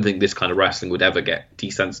 And I don't think this kind of wrestling would ever get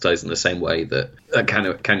desensitized in the same way that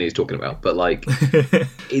Kanye is talking about, but like I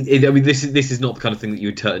mean this is not the kind of thing that you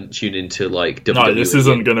would tune into like WWE. No, this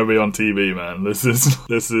isn't going to be on TV, man. This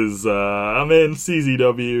is I mean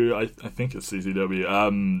CZW, I think it's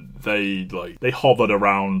CZW. They hovered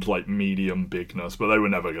around like medium bigness, but they were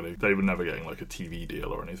never getting like a TV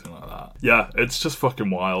deal or anything like that. Yeah, it's just fucking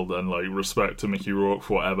wild, and like respect to Mickey Rourke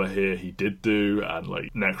for whatever he did do, and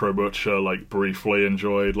like Necro Butcher like briefly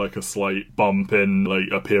enjoyed like a slight bump in like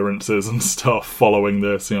appearances and stuff following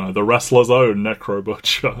this, you know, the wrestler's own Necro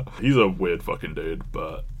Butcher. He's a weird fucking dude,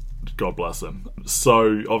 but God bless him.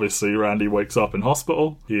 So, obviously, Randy wakes up in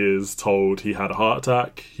hospital. He is told he had a heart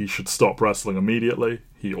attack. He should stop wrestling immediately.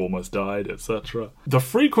 He almost died, etc. The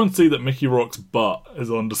frequency that Mickey Rourke's butt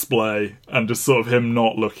is on display, and just sort of him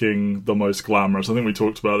not looking the most glamorous. I think we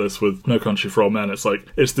talked about this with No Country for Old Men. It's like,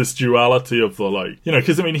 it's this duality of the like, you know,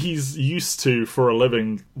 because I mean, he's used to, for a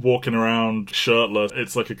living, walking around shirtless.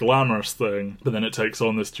 It's like a glamorous thing, but then it takes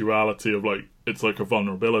on this duality of like, it's like a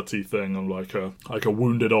vulnerability thing of like a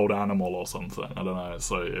wounded old animal or something. I don't know.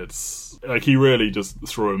 So it's like he really just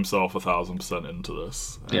threw himself 1,000% into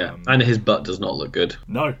this. Yeah, and his butt does not look good.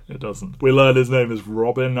 No, it doesn't. We learn his name is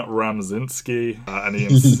Robin Ramzinski,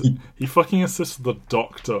 and he fucking insists the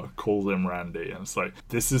doctor calls him Randy, and it's like,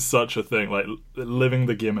 this is such a thing, like living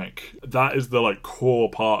the gimmick. That is the like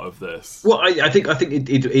core part of this. Well, I think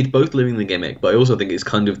it's both living the gimmick, but I also think it's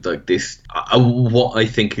kind of like this. What I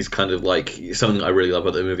think is kind of like something I really love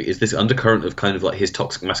about the movie is this undercurrent of kind of like his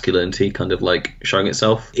toxic masculinity kind of like showing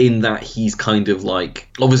itself in that he's kind of like,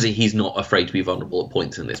 obviously he's not afraid to be vulnerable at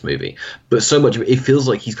points in this movie, but so much of it feels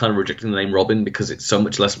like he's kind of rejecting the name Robin because it's so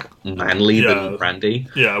much less manly than Randy.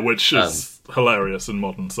 Yeah, which is hilarious in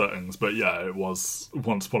modern settings, but yeah, it was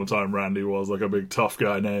once upon a time Randy was like a big tough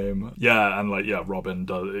guy name. Yeah, and like Robin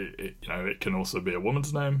does it, you know, it can also be a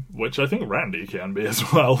woman's name, which I think Randy can be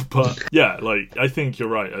as well. But yeah, like I think you're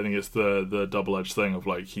right. I think it's the double-edged thing of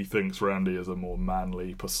like he thinks Randy is a more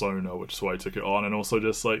manly persona, which is why he took it on, and also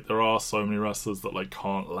just like there are so many wrestlers that like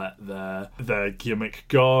can't let their gimmick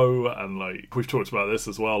go, and like we've talked about this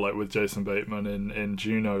as well, like with Jason Bateman in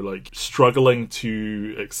Juno, like struggling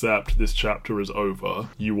to accept this chapter is over,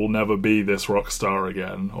 you will never be this rock star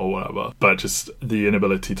again or whatever, but just the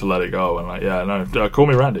inability to let it go, and like, yeah, no, call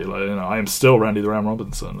me Randy, like, you know, I am still Randy the Ram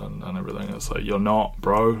Robinson and everything. It's like, you're not,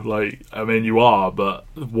 bro, like, I mean, you are, but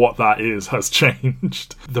what that is has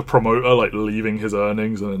changed. The promoter like leaving his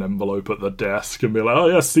earnings in an envelope at the desk and be like, oh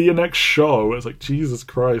yeah, see you next show. It's like, Jesus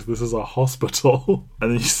Christ, this is a hospital.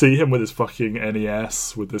 And then you see him with his fucking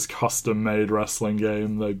NES with this custom made wrestling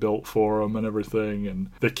game they built for him and everything, and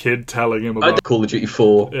the kid telling him about Call of Duty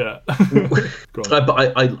 4. Yeah. But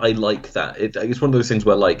I like that. It's one of those things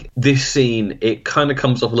where like this scene, it kind of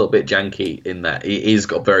comes off a little bit janky in that it is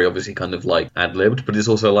got very obviously kind of like ad-libbed, but it's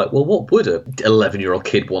also like, well, what would a 11-year-old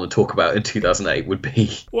kid want to talk about in 2008 would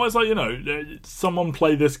be? Well, it's like, you know, someone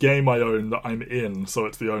play this game I own that I'm in, so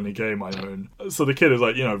it's the only game I own. So the kid is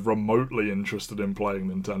like, you know, remotely interested in playing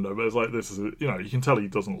Nintendo, but it's like, this is, you know, you can tell he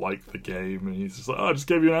doesn't like the game, and he's just like, oh, I just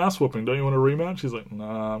gave you an ass whooping, don't you want a rematch? He's like,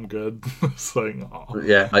 nah, I'm good. It's like, oh.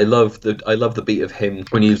 Yeah, I love the beat of him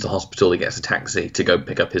when he leaves the hospital. He gets a taxi to go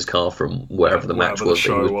pick up his car from wherever the match was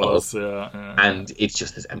that he was part of. Yeah. And it's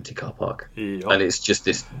just this empty car park. Yep. And it's just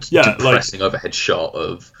this depressing overhead shot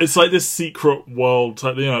of... It's like this secret world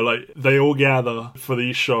type, like, they all gather for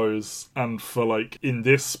these shows, and for, like, in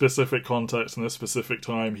this specific context, in this specific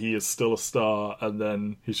time, he is still a star, and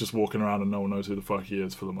then he's just walking around and no one knows who the fuck he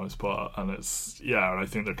is for the most part. And it's, and I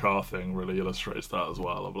think the car thing really illustrates that as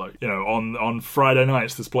well, of, like, on Friday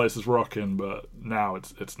nights, this place is rocking, but now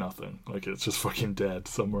it's nothing. Like, it's just fucking dead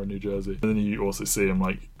somewhere in New Jersey. And then you also see him,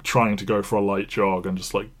 like, trying to go for a light jog and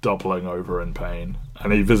just, like, doubling over in pain.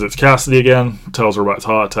 And he visits Cassidy again, tells her about his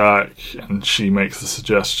heart attack, and she makes the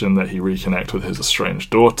suggestion that he reconnect with his estranged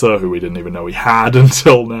daughter, who we didn't even know he had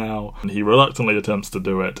until now. And he reluctantly attempts to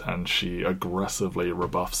do it, and she aggressively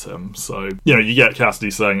rebuffs him. So, you get Cassidy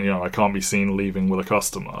saying, I can't be seen leaving with a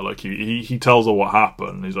customer. Like, he tells her what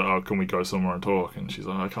happened. He's like, oh, can we go somewhere and talk? And she's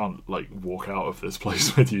like, I can't, like, walk out of this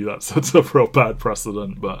place with you. That sets a real bad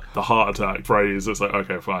precedent. But the heart attack phrase, it's like,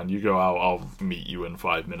 okay, fine, you go out, I'll meet you in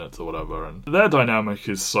 5 minutes or whatever. And their dynamic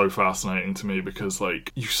is so fascinating to me because,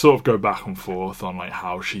 like, you sort of go back and forth on, like,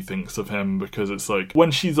 how she thinks of him, because it's like,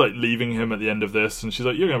 when she's, like, leaving him at the end of this, and she's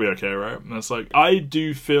like, you're gonna be okay, right? And it's like, I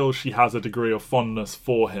do feel she has a degree of fondness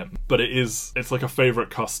for him, but it's like a favourite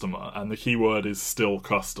customer, and the key word is still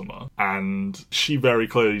customer, and she very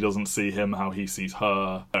clearly doesn't see him how he sees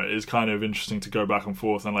her. It's kind of interesting to go back and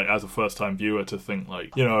forth, and, like, as a first-time viewer to think,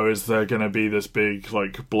 like, is there gonna be this big,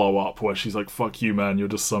 like, blow-up where she's like, fuck you, man, you're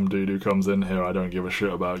just some dude who comes in here, I don't give a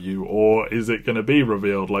shit about you, or is it going to be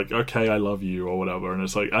revealed like, okay, I love you or whatever? And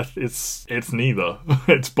it's like, it's neither.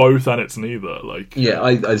 It's both and it's neither. Like,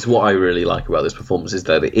 it's what I really like about this performance is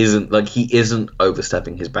that it isn't like he isn't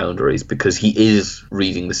overstepping his boundaries, because he is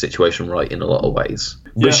reading the situation right in a lot of ways.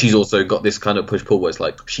 But she's also got this kind of push-pull where it's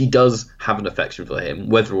like, she does have an affection for him,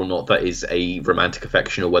 whether or not that is a romantic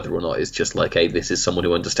affection or whether or not it's just like, hey, this is someone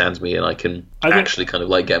who understands me and I can actually kind of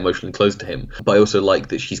like get emotionally close to him. But I also like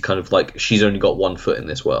that she's kind of like, she's only got one foot in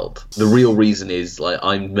this world. The real reason is, like,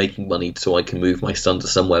 I'm making money so I can move my son to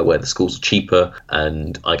somewhere where the schools are cheaper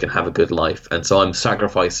and I can have a good life. And so I'm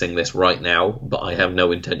sacrificing this right now, but I have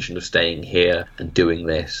no intention of staying here and doing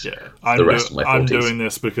this for the rest of my 40s. I'm doing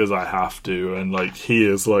this because I have to, and, like, he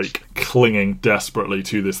is, like, clinging desperately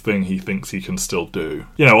to this thing he thinks he can still do.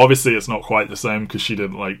 Obviously it's not quite the same because she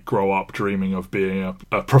didn't, like, grow up dreaming of being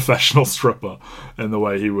a professional stripper in the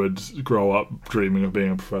way he would grow up dreaming of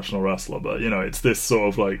being a professional wrestler. But, it's this sort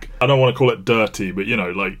of, like, I don't want to call it dirty, but,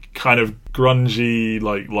 like, kind of grungy,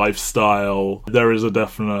 like, lifestyle. There is a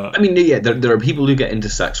definite... I mean, there are people who get into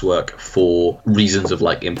sex work for reasons of,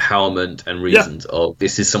 like, empowerment and reasons of,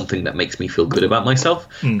 this is something that makes me feel good about myself,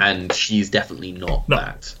 and she's definitely not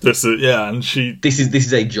that. This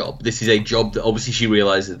is a job. This is a job that obviously she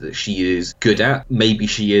realizes that she is good at. Maybe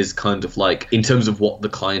she is kind of like, in terms of what the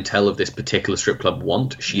clientele of this particular strip club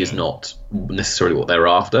want, she is not necessarily what they're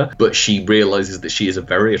after, but she realizes that she is a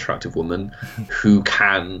very attractive woman who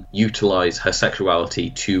can utilize her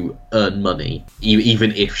sexuality to earn money,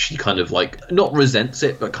 even if she kind of like not resents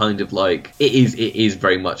it, but kind of like it is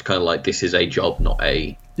very much kind of like, this is a job, not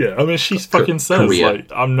a she fucking says career.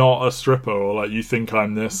 Like, I'm not a stripper, or like, you think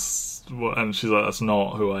I'm this, and she's like, that's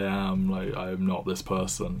not who I am. Like, I am not this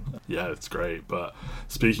person. Yeah, it's great. But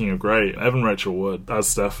speaking of great, Evan Rachel Wood as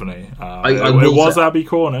Stephanie. It was Abby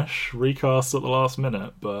Cornish recast at the last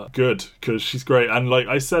minute, but good, because she's great. And like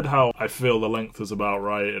I said, how I feel the length is about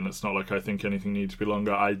right, and it's not like I think anything needs to be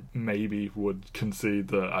longer. I maybe would concede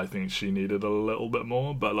that I think she needed a little bit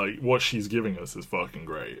more, but like what she's giving us is fucking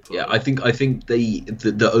great. So. Yeah, I think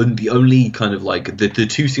the only kind of like the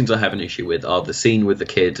two scenes I have an issue with are the scene with the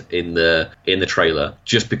kid in the trailer,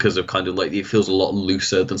 just because of kind of like it feels a lot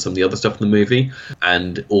looser than some of the other stuff in the movie,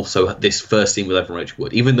 and also this first scene with Evan Rachel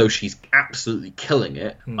Wood, even though she's absolutely killing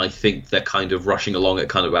it, I think they're kind of rushing along at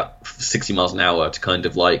kind of about 60 miles an hour to kind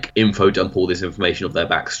of like info dump all this information of their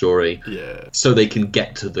backstory, so they can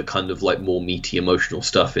get to the kind of like more meaty emotional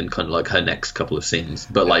stuff in kind of like her next couple of scenes.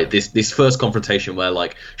 But like this first confrontation where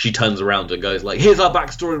like she turns around and goes like, here's our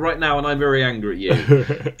backstory right now and I'm very angry at you,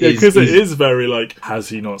 because it is very like, has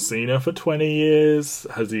he not seen her for 20 years?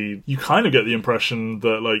 You kind of get the impression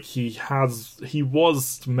that like he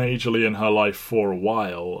was majorly in her life for a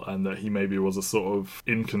while, and that he maybe was a sort of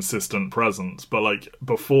inconsistent presence, but like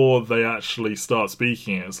before they actually start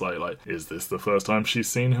speaking, it's like is this the first time she's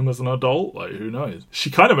seen him as an adult? Like, who knows? She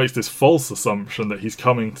kind of makes this false assumption that he's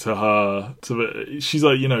coming to her she's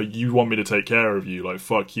like, you want me to take care of you, like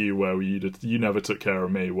fuck you, where were you you never took care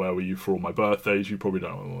of me, where were you for all my birthdays, you probably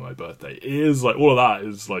don't know when my birthday is, like all of that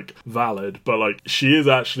is like like valid, but like she is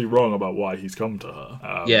actually wrong about why he's come to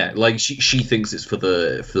her. Yeah, like she thinks it's for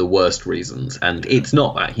the worst reasons, and it's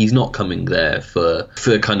not that. He's not coming there for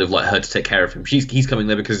kind of like her to take care of him. He's coming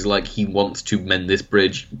there because like he wants to mend this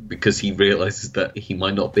bridge because he realizes that he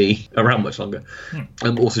might not be around much longer.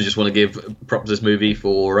 Also just want to give props to this movie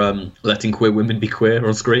for letting queer women be queer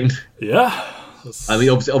on screen. Yeah. I mean,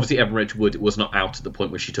 obviously, Evan Rachel Wood was not out at the point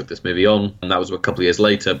where she took this movie on, and that was a couple of years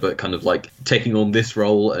later, but kind of like taking on this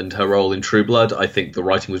role and her role in True Blood, I think the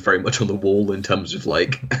writing was very much on the wall in terms of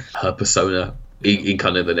like her persona in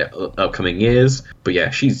kind of the upcoming years. But yeah,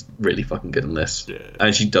 she's really fucking good in this. Yeah.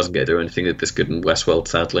 And she doesn't get to do anything this good in Westworld,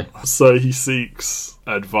 sadly. So he seeks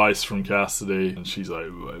advice from Cassidy, and she's like,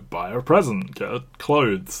 buy her a present, get her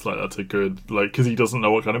clothes. Like, that's a good, like, because he doesn't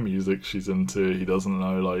know what kind of music she's into. He doesn't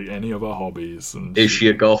know, like, any of her hobbies. And is she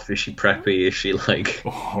a goth? Is she preppy? Is she like...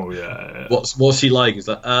 Oh, yeah. What's she like? Is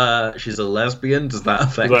that, she's a lesbian? Does that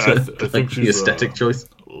affect I think the aesthetic choice?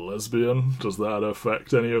 Lesbian? Does that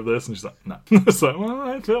affect any of this? And she's like, no. So, well,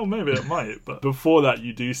 I feel maybe it might. But before that,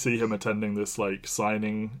 you do see him attending this like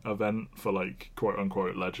signing event for like quote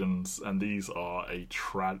unquote legends, and these are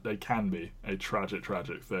they can be a tragic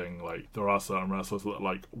thing. Like, there are certain wrestlers that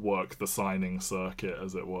like work the signing circuit,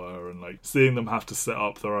 as it were, and like seeing them have to set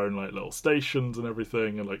up their own like little stations and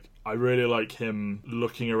everything. And like, I really like him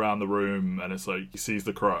looking around the room, and it's like he sees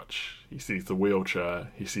the crutch, he sees the wheelchair,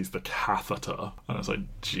 he sees the catheter, and it's like,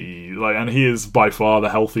 gee, like, and he is by far the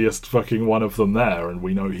healthiest fucking one of them there, and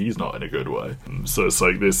we know he's not in a good way. So it's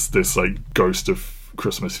like this like ghost of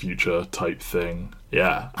Christmas future type thing.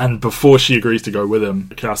 Yeah. And before she agrees to go with him,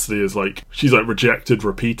 Cassidy is like, she's like rejected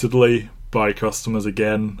repeatedly by customers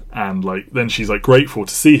again, and like then she's like grateful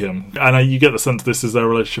to see him, and you get the sense this is their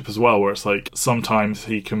relationship as well, where it's like sometimes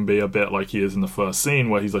he can be a bit like he is in the first scene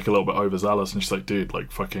where he's like a little bit overzealous, and she's like, dude,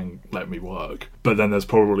 like fucking let me work. But then there's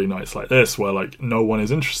probably nights like this where like no one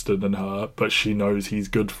is interested in her, but she knows he's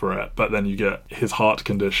good for it. But then you get his heart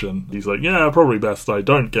condition, he's like, yeah, probably best I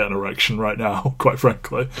don't get an erection right now, quite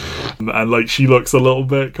frankly. And like she looks a little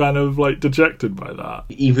bit kind of like dejected by that,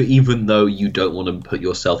 even though you don't want to put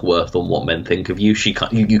your self-worth on what men think of you,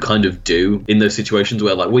 you kind of do in those situations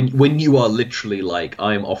where like when you are literally like,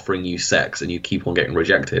 I'm offering you sex and you keep on getting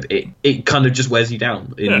rejected, it kind of just wears you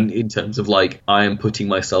down in terms of like, I am putting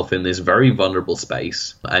myself in this very vulnerable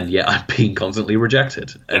space, and yet I'm being constantly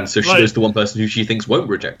rejected. And so she goes to the one person who she thinks won't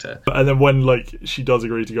reject her. And then when like she does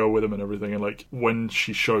agree to go with him and everything, and like when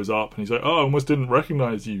she shows up and he's like, oh, I almost didn't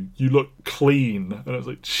recognize you, you look clean, and I was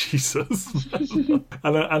like, Jesus.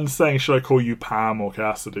 and saying, should I call you Pam or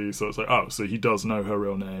Cassidy? So it's like, oh, so he does know her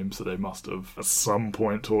real name, so they must have at some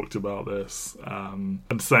point talked about this. And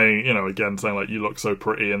saying, you know, again saying like, you look so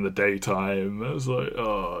pretty in the daytime. It's like,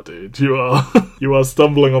 oh dude, you are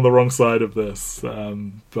stumbling on the wrong side of this.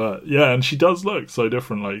 But yeah, and she does look so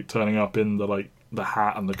different, like turning up in the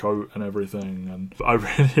hat and the coat and everything. And I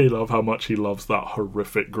really love how much he loves that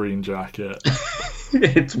horrific green jacket.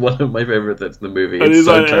 It's one of my favorite bits in the movie. And he's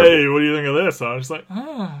so like, terrible. Hey, what do you think of this? And I'm just like,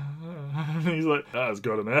 and he's like, it's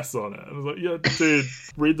got an S on it. And I was like, yeah, dude,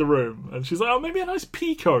 read the room. And she's like, oh, maybe a nice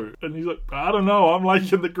pea coat. And he's like, I don't know, I'm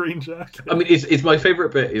liking the green jacket. I mean, it's my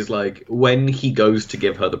favourite bit is like when he goes to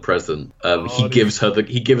give her the present, he gives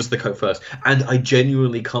us the coat first. And I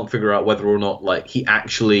genuinely can't figure out whether or not like he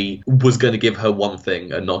actually was going to give her one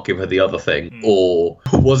thing and not give her the other thing, or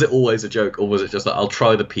was it always a joke, or was it just like, I'll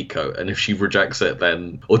try the pea coat, and if she rejects it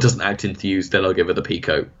then, or doesn't act enthused, then I'll give her the pea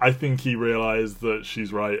coat. I think he realised that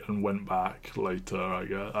she's right and went back later, I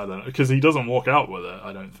guess. I don't know, because he doesn't walk out with it,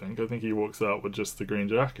 I think he walks out with just the green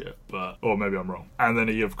jacket, or maybe I'm wrong. And then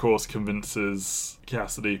he of course convinces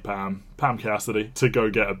Cassidy, Pam Cassidy, to go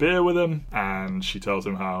get a beer with him, and she tells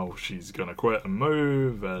him how she's gonna quit and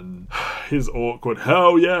move, and his awkward,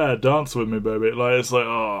 hell yeah, dance with me baby, like it's like,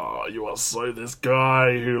 oh, you are so this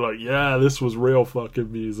guy who like, yeah, this was real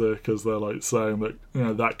fucking music, as they're like saying that, you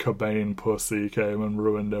know, that Cobain pussy came and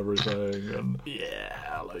ruined everything, and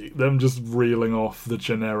yeah, like them just reeling off the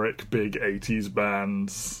generic big 80s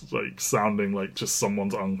bands, like sounding like just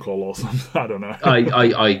someone's uncle or something. I don't know.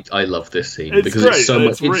 I love this scene because great.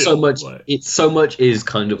 It's so much is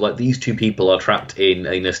kind of like these two people are trapped in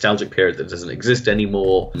a nostalgic period that doesn't exist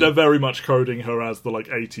anymore. They're very much coding her as the like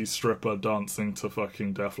 80s stripper dancing to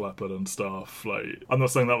fucking Def Leppard and stuff. Like, I'm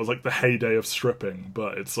not saying that was like the heyday of stripping,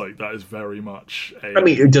 but it's like that is very much I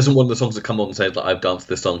mean, it doesn't want the songs to come on and say that I've danced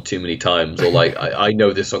this song too many times, or like I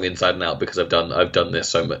know this song inside and out because I've done this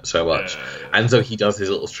so much. Yeah. And so he does his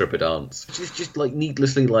little stripper dance. Just like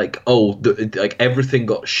needlessly like, like everything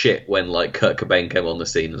got shit when like Kurt Cobain came on the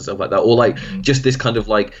scene and stuff like that. or like just this kind of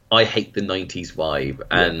like I hate the 90s vibe,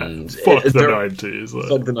 and fuck the 90s,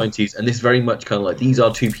 fuck the 90s, and this very much kind of like these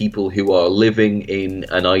are two people who are living in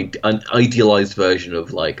an idealized version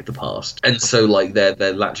of like the past, and so like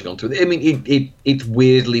they're latching onto it. I mean, it's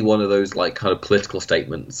weirdly one of those like kind of political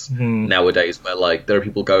statements nowadays where like there are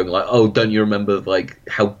people going like, oh, don't you remember like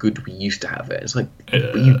how good we used to have it? It's like,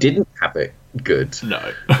 but you didn't have it good.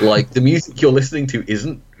 No. Like the music you're listening to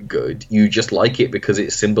isn't good. You just like it because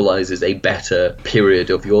it symbolizes a better period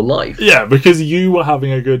of your life. Yeah, because you were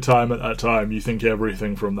having a good time at that time. You think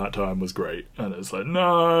everything from that time was great, and it's like,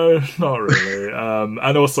 no, not really.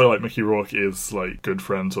 And also like Mickey Rourke is like good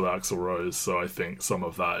friends with Axl Rose, so I think some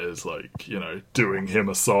of that is like, you know, doing him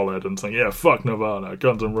a solid and saying, yeah, fuck Nirvana,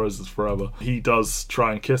 Guns N' Roses forever. He does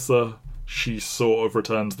try and kiss her. She sort of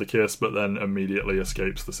returns the kiss, but then immediately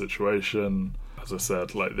escapes the situation. As I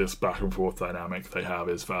said, like, this back and forth dynamic they have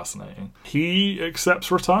is fascinating. He accepts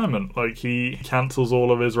retirement. Like, he cancels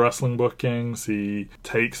all of his wrestling bookings. He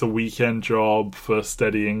takes a weekend job for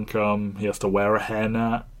steady income. He has to wear a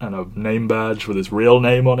hairnet and a name badge with his real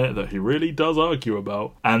name on it that he really does argue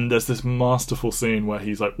about. And there's this masterful scene where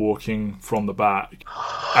he's, like, walking from the back,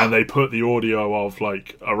 and they put the audio of,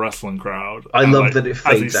 like, a wrestling crowd. I love that it fades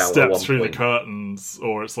out as he steps through the curtains,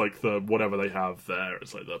 or it's, like, the whatever they have there.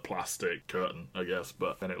 It's, like, the plastic curtain, I guess,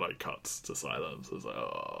 but then it like cuts to silence. It's like,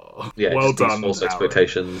 oh, yeah, well done. False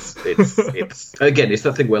expectations. It's again, it's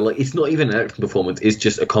that thing where like it's not even an acting performance. It's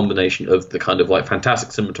just a combination of the kind of like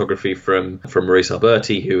fantastic cinematography from Maurice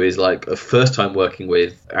Alberti, who is like a first time working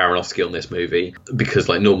with Aronofsky on this movie, because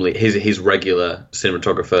like normally his regular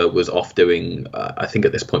cinematographer was off doing, I think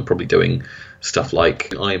at this point probably doing stuff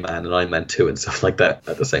like Iron Man and Iron Man 2 and stuff like that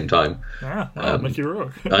at the same time. Mickey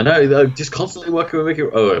Rourke. I know, just constantly working with Mickey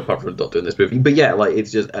Rourke. Oh, apart from not doing this movie. But yeah, like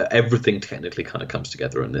it's just everything technically kind of comes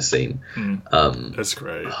together in this scene. That's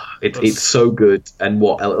great. It's so good. And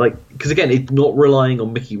because again, it's not relying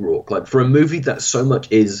on Mickey Rourke. Like for a movie that so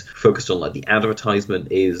much is focused on like the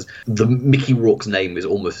advertisement is the Mickey Rourke's name is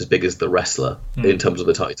almost as big as the wrestler in terms of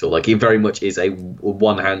the title. Like it very much is a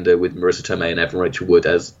one-hander with Marissa Tomei and Evan Rachel Wood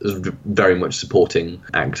as very much supporting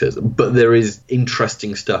actors, but there is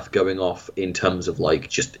interesting stuff going off in terms of like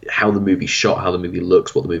just how the movie's shot, how the movie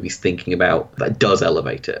looks, what the movie's thinking about, that does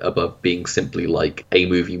elevate it above being simply like a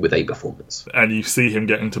movie with a performance. And you see him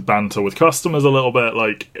getting to banter with customers a little bit.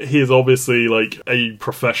 Like he is obviously like a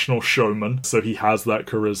professional showman, so he has that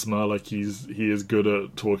charisma. Like he is good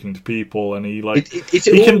at talking to people, and he like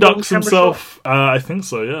he conducts himself. I think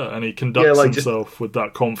so, yeah. And he conducts himself with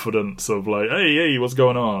that confidence of like, hey, what's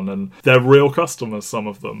going on? And they're real customers, some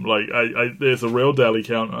of them. Like there's a real deli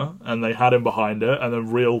counter, and they had him behind it, and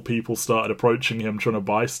then real people started approaching him trying to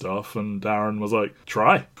buy stuff, and Darren was like,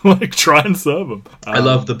 try and serve them. I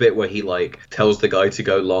love the bit where he like tells the guy to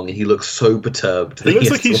go long, and he looks so perturbed. He looks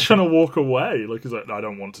like he's trying to walk away. Like he's like, I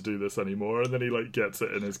don't want to do this anymore, and then he like gets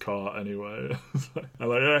it in his car anyway. And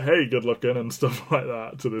like, hey, good looking and stuff like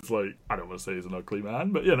that. To this like, I don't want to say he's an ugly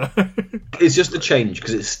man, but you know, it's just a change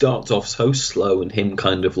because it starts off so slow and him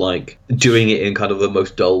kind of like doing it in kind of the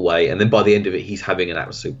most dull way, and then by the end of it he's having an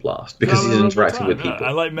absolute blast because he's interacting with people.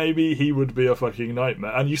 And like maybe he would be a fucking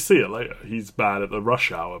nightmare, and you see it later. He's bad at the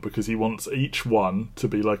rush hour because he wants each one to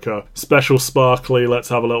be like a special sparkly, let's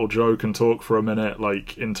have a little joke and talk for a minute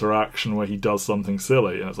like interaction where he does something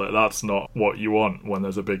silly, and it's like that's not what you want when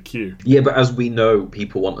there's a big queue. Yeah, but as we know,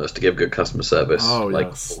 people want us to give good customer service all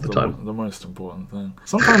the time. The most important thing.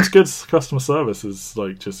 Sometimes good customer service is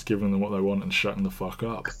like just giving them what they want and shutting the fuck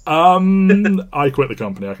up. I quit the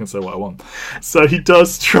company, I can say what I want. So he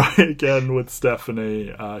does try again with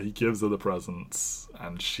Stephanie. He gives her the presents,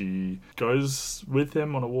 and she goes with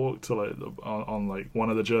him on a walk to like on like one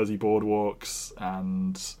of the Jersey boardwalks,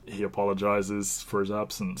 and he apologizes for his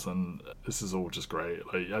absence, and this is all just great.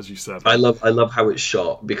 Like as you said, I love how it's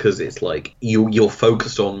shot because it's like you're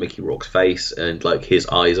focused on Mickey Rourke's face, and like his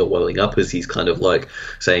eyes are welling up as he's kind of like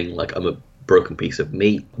saying like, I'm a broken piece of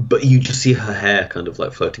meat, but you just see her hair kind of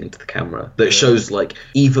like floating into the camera that shows like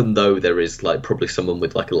even though there is like probably someone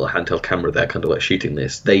with like a little handheld camera there kind of like shooting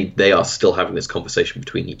this, they are still having this conversation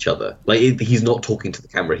between each other. Like he's not talking to the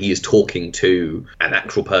camera, he is talking to an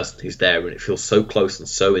actual person who's there, and it feels so close and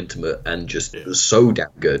so intimate and just so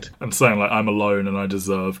damn good. And saying like, I'm alone and I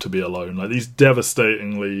deserve to be alone, like these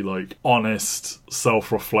devastatingly like honest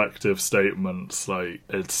self-reflective statements, like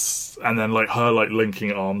it's, and then like her like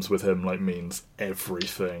linking arms with him like means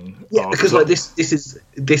everything. Yeah, because like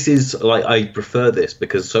this is like, I prefer this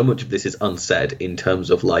because so much of this is unsaid in terms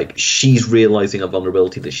of like she's realizing a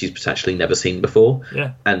vulnerability that she's potentially never seen before.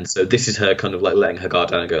 Yeah. And so this is her kind of like letting her guard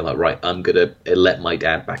down and going like, right, I'm gonna let my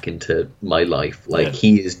dad back into my life. Like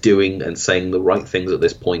he is doing and saying the right things at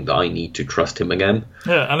this point that I need to trust him again.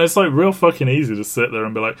 Yeah, and it's like real fucking easy to sit there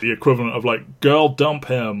and be like the equivalent of like, girl, dump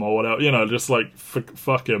him or whatever, you know, just like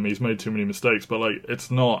fuck him, he's made too many mistakes. But like,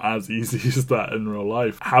 it's not as easy as that in real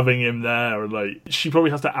life. Having him there, and like, she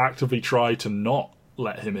probably has to actively try to not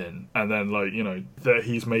let him in, and then like, you know, that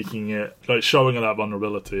he's making it, like showing her that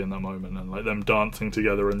vulnerability in that moment, and like them dancing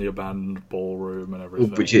together in the abandoned ballroom and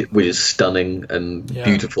everything, which is stunning and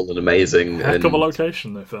beautiful and amazing. Heck of a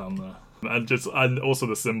location they found there. And also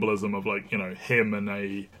the symbolism of like, you know, him in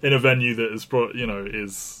a venue that is, you know,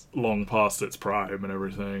 is long past its prime and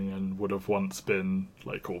everything, and would have once been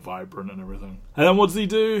like all vibrant and everything. And then what does he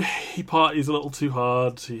do? He parties a little too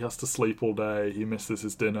hard. He has to sleep all day. He misses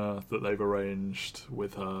his dinner that they've arranged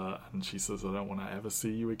with her, and she says, I don't want to ever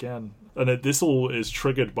see you again. And this all is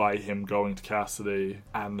triggered by him going to Cassidy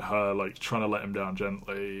and her like trying to let him down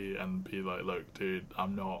gently and be like, look dude,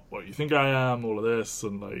 I'm not what you think I am, all of this.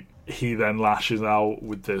 And like, he then lashes out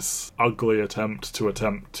with this ugly attempt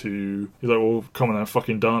to he's like, well, come on and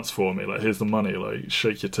fucking dance for me, like here's the money, like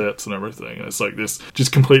shake your tits and everything. And it's like this,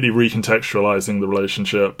 just completely recontextualizing the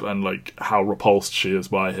relationship and like how repulsed she is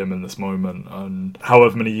by him in this moment, and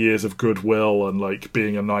however many years of goodwill and like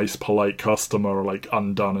being a nice polite customer are like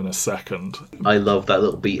undone in a second. I love that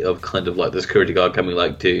little beat of kind of like the security guard coming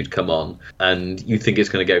like, dude, come on, and you think it's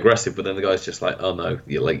going to get aggressive, but then the guy's just like, oh no,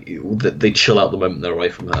 you're like, they chill out the moment they're away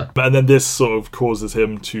from her. And then this sort of causes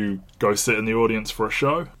him to go sit in the audience for a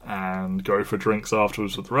show and go for drinks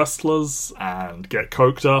afterwards with wrestlers and get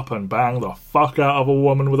coked up and bang the fuck out of a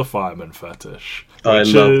woman with a fireman fetish. I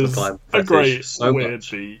love the fireman fetish. A great so weird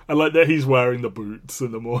much. beat. I like that he's wearing the boots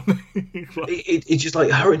in the morning. It's just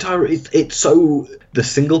like her entire. It's so the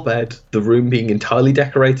single bed, the room being entirely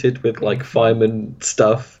decorated with like fireman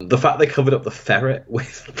stuff. The fact they covered up the ferret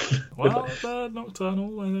with. Well, they're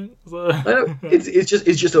nocturnal, I think. So. I know,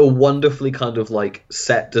 it's just a wonderfully kind of like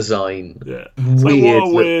set design. Yeah, it's weird. Like, what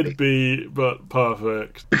a weird beat, but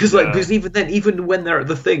perfect. Because like, because even then, even when they're at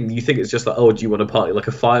the thing, you think it's just like, oh, do you want to party like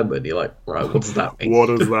a fireman? You're like, right, what does that mean? What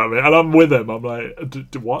does that mean? And I'm with him. I'm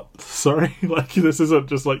like, what? Sorry, like this isn't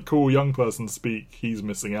just like cool young person speak. He's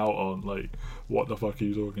missing out on like. What the fuck are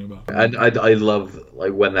you talking about? And I love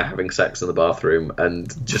like when they're having sex in the bathroom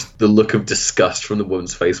and just the look of disgust from the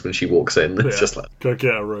woman's face when she walks in. It's just like, go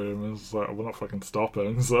get a room. It's like, we're not fucking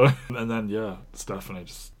stopping. So, and then Stephanie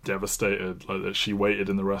just devastated, like that she waited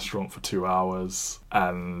in the restaurant for 2 hours,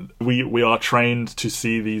 and we are trained to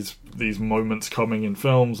see these moments coming in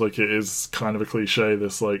films. Like, it is kind of a cliche,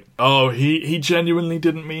 this like, oh, he genuinely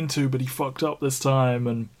didn't mean to, but he fucked up this time.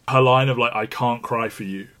 And her line of like, I can't cry for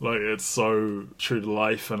you, like it's so true to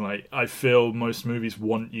life. And like, I feel most movies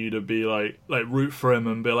want you to be like root for him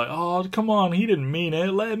and be like, oh come on, he didn't mean it,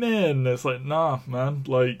 let him in. It's like, nah man,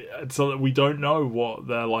 like, so that we don't know what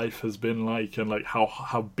their life has been like, and like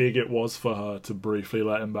how big it was for her to briefly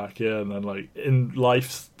let him back in. And like, in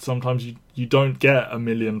life sometimes you don't get a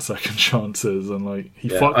million second chances, and like he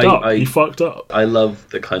fucked up. I love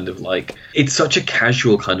the kind of like, it's such a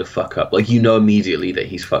casual kind of fuck up, like you know immediately that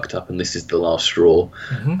he's fucked up and this is the last straw.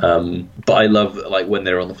 Mm-hmm. But I love like when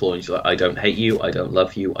they're on the floor and she's like, I don't hate you, I don't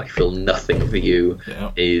love you, I feel nothing for you.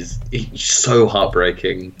 It's so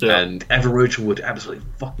heartbreaking. And Eva Roachwood absolutely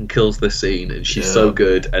fucking kills this scene, and she's so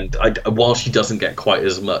good. And while she doesn't get quite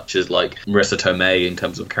as much as like Marissa Tomei in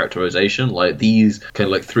terms of characterization, like these kind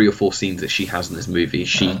of like 3 or 4 scenes that she has in this movie,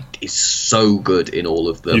 she is so good in all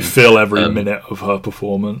of them. You feel every minute of her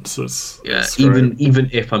performance. It's even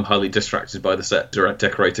if I'm highly distracted by the set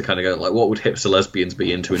decorator kind of going like, what would hipster lesbians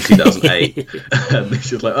be into in 2008?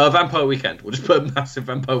 She's like, Vampire Weekend, we'll just put a massive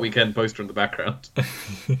Vampire Weekend poster in the background.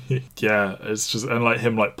 It's just, and like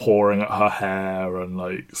him like pouring at her hair and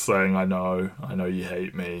like saying, I know you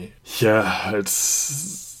hate me.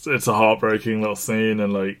 It's a heartbreaking little scene,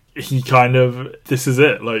 and like he kind of, this is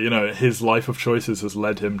it, like, you know, his life of choices has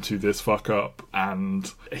led him to this fuck up,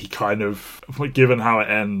 and he kind of, given how it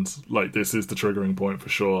ends, like this is the triggering point for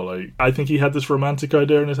sure. Like, I think he had this romantic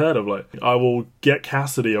idea in his head of like, I will get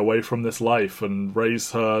Cassidy away from this life and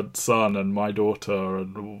raise her son and my daughter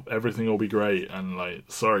and everything will be great. And like,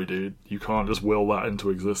 sorry dude, you can't just will that into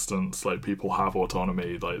existence. Like, people have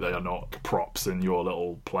autonomy, like they are not props in your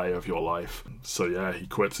little play of your life. So he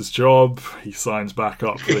quits his job, he signs back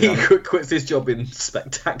up for he quits his job in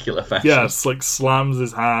spectacular fashion. Yes, like slams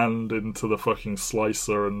his hand into the fucking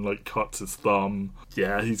slicer and like cuts his thumb.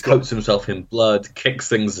 Yeah, he's coats himself in blood, kicks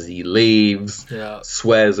things as he leaves,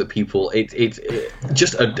 swears at people. It's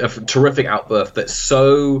just a terrific outburst that's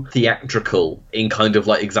so theatrical in kind of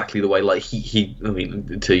like exactly the way like he I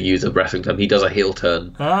mean, to use a wrestling term, he does a heel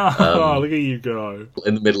turn. Look at you go.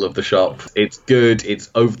 In the middle of the shop. It's good, it's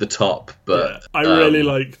over the top, but... I really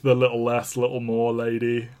like the little less, little more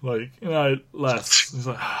lady. Like, you know, less. He's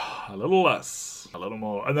like, a little less, a little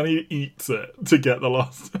more. And then he eats it to get the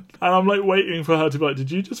loss. And I'm like waiting for her to be like,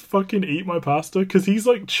 did you just fucking eat my pasta? Because he's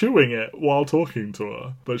like chewing it while talking to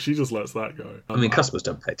her. But she just lets that go. I mean, customers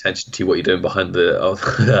don't pay attention to what you're doing behind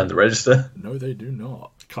the register. No, they do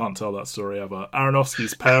not. Can't tell that story ever.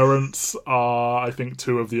 Aronofsky's parents are, I think,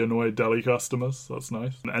 two of the annoyed deli customers. That's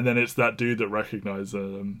nice. And then it's that dude that recognizes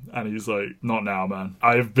him, and he's like, not now, man.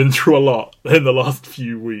 I've been through a lot in the last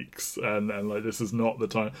few weeks, and like, this is not the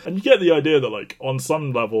time. And you get the idea that, like, on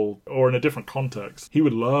some level, or in a different context, he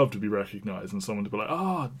would love to be recognized and someone to be like,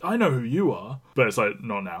 I know who you are. But it's like,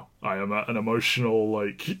 not now. I am at an emotional,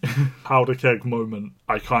 like, powder keg moment.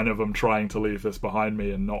 I kind of am trying to leave this behind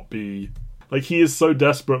me and not be... Like, he has so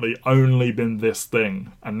desperately only been this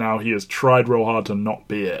thing, and now he has tried real hard to not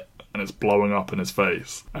be it, and it's blowing up in his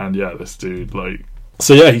face. And yeah, this dude, like...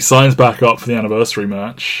 So yeah, he signs back up for the anniversary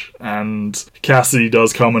match, and Cassidy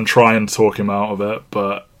does come and try and talk him out of it,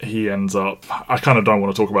 but he ends up... I kind of don't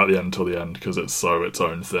want to talk about the end until the end, because it's so its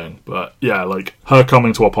own thing. But yeah, like, her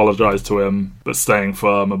coming to apologise to him, but staying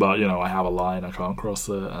firm about, you know, I have a line, I can't cross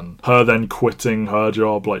it, and her then quitting her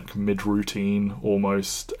job, like, mid-routine,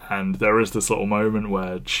 almost, and there is this little moment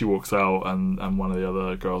where she walks out, and one of the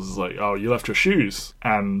other girls is like, oh, you left your shoes,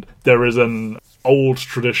 and there is an old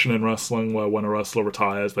tradition in wrestling where when a wrestler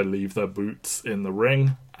retires, they leave their boots in the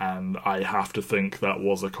ring. And I have to think that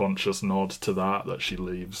was a conscious nod to that she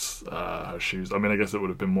leaves her shoes. I mean, I guess it would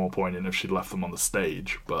have been more poignant if she'd left them on the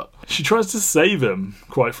stage, but she tries to save him,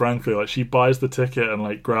 quite frankly. Like, she buys the ticket and,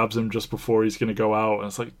 like, grabs him just before he's going to go out, and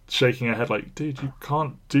it's, like, shaking her head like, dude, you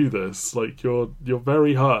can't do this. Like, you're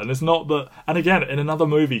very hurt. And it's not that... And again, in another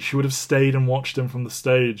movie, she would have stayed and watched him from the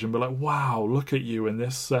stage and be like, wow, look at you in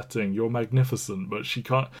this setting. You're magnificent. But she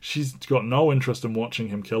can't... She's got no interest in watching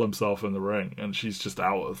him kill himself in the ring, and she's just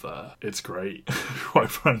out of there. It's great, quite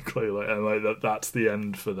frankly, like, and like that's the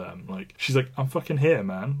end for them. Like, she's like, I'm fucking here,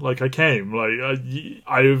 man. Like, I came. Like,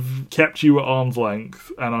 I've kept you at arm's length,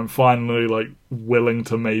 and I'm finally like willing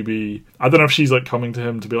to maybe... I don't know if she's like coming to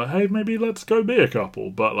him to be like, hey, maybe let's go be a couple,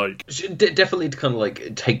 but like... Definitely to kind of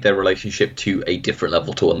like take their relationship to a different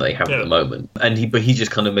level to one they have at the moment. And he just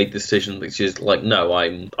kind of made the decision, which is like, no,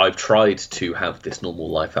 I've tried to have this normal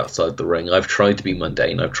life outside the ring. I've tried to be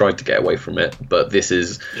mundane. I've tried to get away from it, but this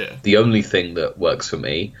is the only thing that works for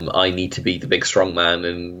me. I need to be the big strong man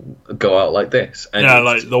and go out like this. And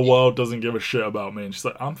like, the world doesn't give a shit about me. And she's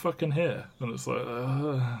like, I'm fucking here. And it's like,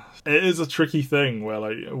 it is a tricky thing where,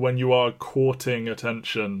 like, when you are courting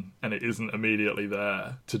attention and it isn't immediately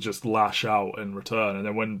there, to just lash out in return, and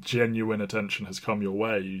then when genuine attention has come your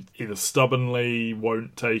way, you either stubbornly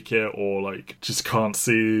won't take it or like just can't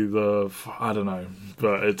see the... I don't know,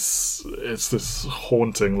 but it's this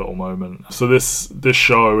haunting little moment. So this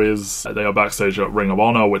show is... They are backstage at Ring of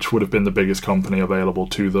Honor, which would have been the biggest company available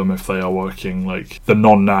to them if they are working like the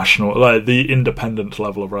non-national, like the independent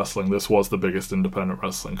level of wrestling. This was the biggest independent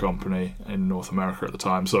wrestling company in North America at the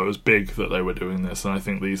time, so it was big that they were doing this, and I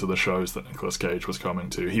think these are the shows that Nicolas Cage was coming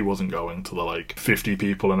to. He wasn't going to the like 50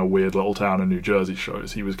 people in a weird little town in New Jersey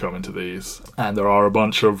shows. He was coming to these, and there are a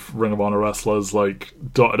bunch of Ring of Honor wrestlers like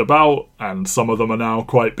dotted about, and some of them are now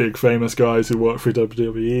quite big famous guys who work for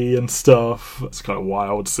WWE and stuff. It's kind of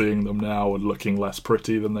wild seeing them now and looking less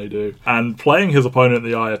pretty than they do. And playing his opponent,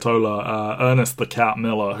 the Ayatollah, Ernest the Cat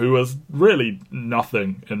Miller, who was really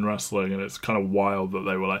nothing in wrestling, and it's kind of wild that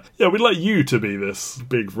they were like, yeah, we'd like you to be this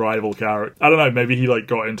big rival character. I don't know, maybe he like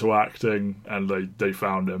got into acting and they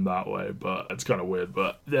found him that way, but it's kind of weird.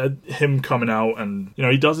 But him coming out and, you know,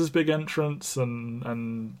 he does his big entrance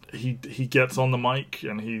and he gets on the mic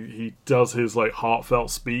and he does his like heartfelt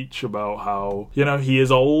speech about how, you know, he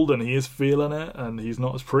is old and he is feeling it and he's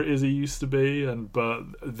not as pretty as he used to be, but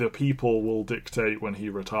the people will dictate when he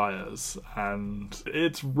retires, and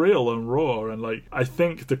it's real and raw. And like, I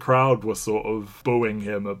think the crowd was sort of booing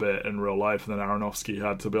him a bit in real life life, and then Aronofsky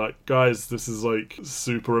had to be like, guys, this is like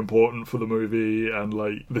super important for the movie, and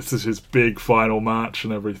like this is his big final match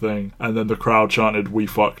and everything. And then the crowd chanted, we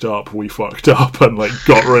fucked up, and like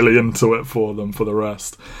got really into it for them for the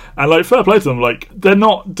rest. And like, fair play to them, like they're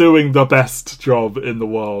not doing the best job in the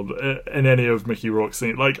world in any of Mickey Rourke's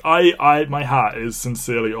scenes. Like my hat is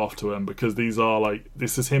sincerely off to him, because these are like,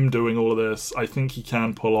 this is him doing all of this. I think he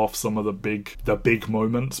can pull off some of the big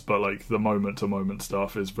moments, but like the moment to moment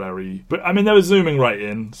stuff is very, but I mean, they were zooming right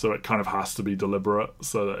in, so it kind of has to be deliberate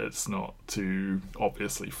so that it's not too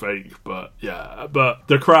obviously fake. But yeah, but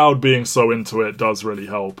the crowd being so into it does really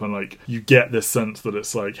help, and like you get this sense that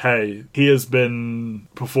it's like, hey, he has been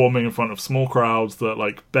performing in front of small crowds that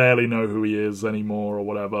like barely know who he is anymore or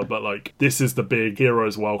whatever, but like this is the big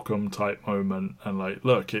hero's welcome type moment, and like,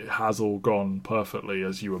 look, it has all gone perfectly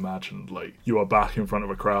as you imagined. Like, you are back in front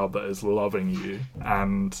of a crowd that is loving you,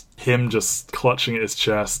 and him just clutching at his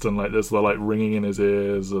chest, and like there's the like ringing in his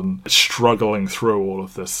ears, and struggling through all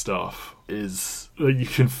of this stuff is, you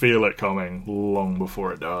can feel it coming long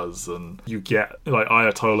before it does. And you get like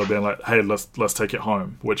Ayatollah being like, hey, let's take it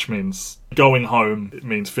home, which means going home. It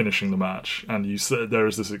means finishing the match. And you said there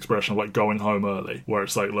is this expression of like going home early, where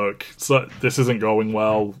it's like, look, so this isn't going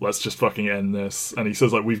well, let's just fucking end this. And he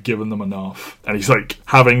says like, we've given them enough, and he's like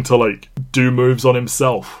having to like do moves on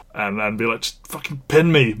himself and be like, just fucking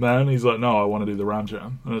pin me, man. He's like, no, I want to do the ram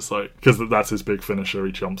jam. And it's like, because that's his big finisher,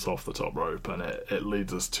 he jumps off the top rope, and it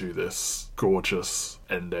leads us to this gorgeous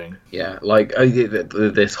ending. Yeah, like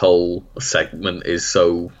this whole segment is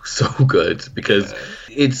so good, because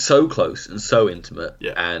it's so close and so intimate,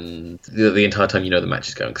 and the entire time you know the match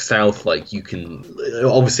is going south. Like, you can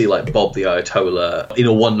obviously like Bob the Ayatollah in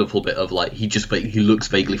a wonderful bit of like, he looks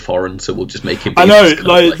vaguely foreign, so we'll just make him be, I know,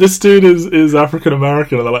 like this dude is African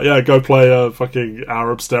American, and they're like, yeah, go play a fucking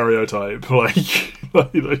Arab stereotype. Like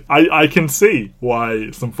I can see why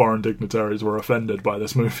some foreign dignitaries were offended by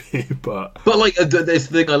this movie, but like this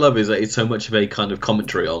thing I love is that it's so much of a kind of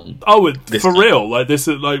commentary on. This for real. Like, this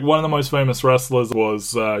is like one of the most famous wrestlers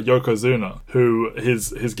was Yokozuna, who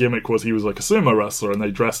his gimmick was he was like a sumo wrestler, and they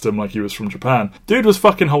dressed him like he was from Japan. Dude was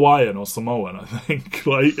fucking Hawaiian or Samoan, I think.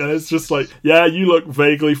 Like, and it's just like, yeah, you look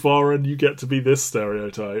vaguely foreign, you get to be this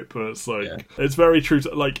stereotype, and it's like, it's very true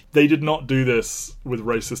to, like, they did not do this with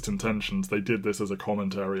racist intentions. They did this as a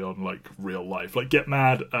commentary on like real life. Like, get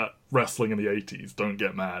mad at wrestling in the 80s, don't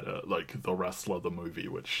get mad at like The Wrestler the movie,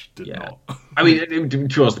 which did not. I mean, to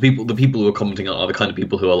be honest, the people who are commenting on are the kind of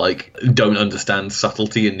people who are like, don't understand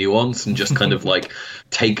subtlety and nuance, and just kind of like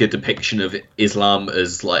take a depiction of Islam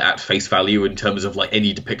as like at face value, in terms of like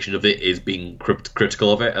any depiction of it is being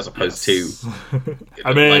critical of it, as opposed to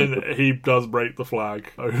I mean, like, he does break the flag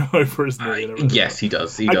over his knee and everything. Yes, he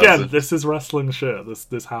does. Again, this is wrestling shit.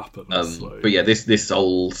 This happens. But yeah, this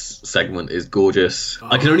whole segment is gorgeous.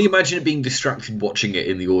 I can only imagine it being distracted watching it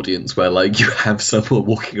in the audience, where like you have someone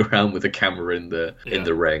walking around with a camera in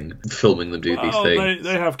the ring filming them do these things.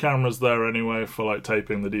 They have cameras there anyway for like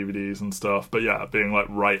taping the DVDs and stuff, but yeah, being like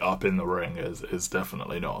right up in the ring is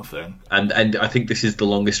definitely not a thing. And I think this is the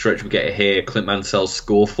longest stretch we get here. Clint Mansell's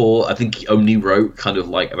score for, I think he only wrote kind of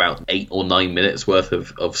like about 8 or 9 minutes worth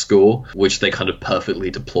of score, which they kind of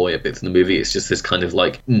perfectly deploy a bit in the movie. It's just this kind of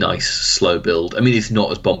like nice slow build. I mean, it's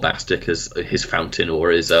not as bombastic as his Fountain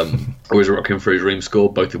or his Rockin' for a Dream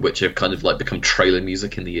score, both of which have kind of like become trailer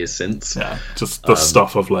music in the years since. Yeah, just the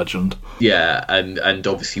stuff of legend. Yeah, and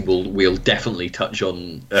obviously we'll definitely touch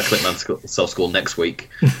on Clint Mansell's score next week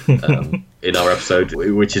in our episode,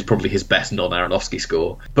 which is probably his best non-Aronofsky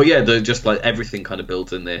score. But yeah, just like everything kind of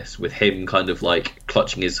builds in this, with him kind of like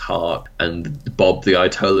clutching his heart, and Bob the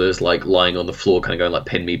Ayatollah is like lying on the floor, kind of going like,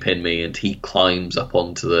 pin me, and he climbs up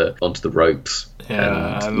onto the ropes.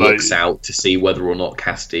 And looks out to see whether or not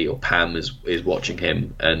Cassidy or Pam is watching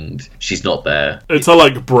him, and she's not there. It's a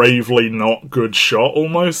like bravely not good shot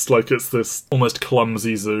almost, like it's this almost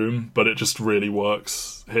clumsy zoom, but it just really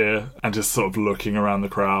works here, and just sort of looking around the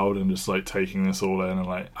crowd and just like taking this all in, and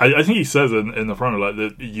like I think he says in the front of like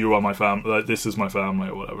that, you are my family, like this is my family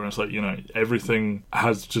or whatever, and it's like, you know, everything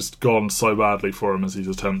has just gone so badly for him as he's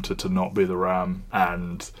attempted to not be the Ram,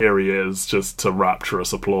 and here he is just to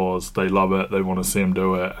rapturous applause. They love it, they want to see him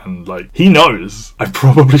do it, and like he knows I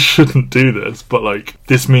probably shouldn't do this, but like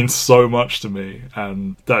this means so much to me.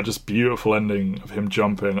 And that just beautiful ending of him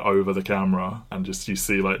jumping over the camera, and just you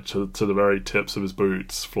see like to the very tips of his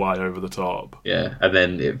boots fly over the top. Yeah, and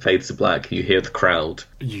then it fades to black. You hear the crowd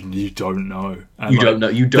You don't know. And you don't know.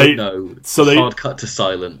 You don't know. So they hard cut to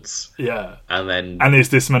silence. Yeah. And is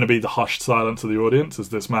this meant to be the hushed silence of the audience as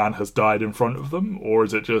this man has died in front of them? Or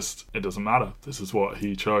is it just, it doesn't matter. This is what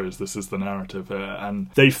he chose. This is the narrative here. And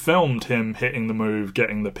they filmed him hitting the move,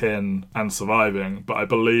 getting the pin, and surviving. But I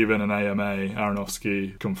believe in an AMA,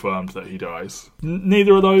 Aronofsky confirmed that he dies.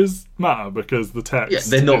 Neither of those matter because the text. Yeah,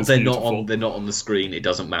 they're not beautiful. they're not on the screen. It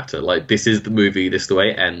doesn't matter. Like, this is the movie. This is the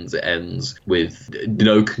way it ends. It ends with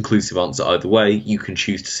no conclusive answer either way. You can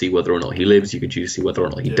choose to see whether or not he lives. You can choose to see whether or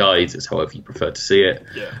not he dies. It's however you prefer to see it.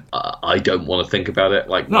 Yeah. I don't want to think about it.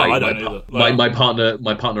 Like, I don't either. My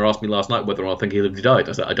partner asked me last night whether or not I think he lived or died.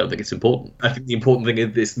 I said, I don't think it's important. I think the important thing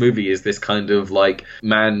in this movie is this kind of like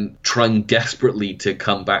man trying desperately to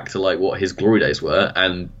come back to like what his glory days were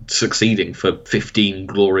and succeeding for 15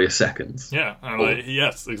 glorious seconds. Yeah, and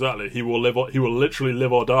yes, exactly. He will literally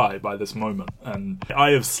live or die by this moment. And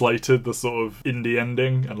I have slated the sort of indie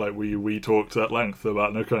ending, and like we talked at length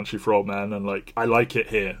about No Country for Old Men, and like I like it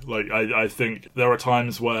here. Like I think there are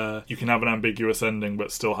times where you can have an ambiguous ending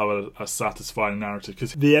but still have a satisfying narrative,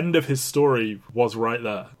 because the end of his story was right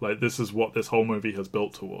there. Like, this is what this whole movie has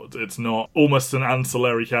built towards. It's not almost an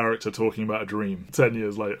ancillary character talking about a dream 10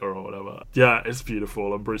 years later or whatever. Yeah, it's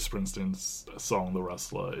beautiful, and Bruce Springsteen's song The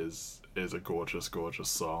Wrestler is a gorgeous, gorgeous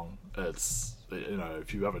song. It's, you know,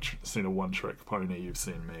 if you've ever seen a One Trick Pony, you've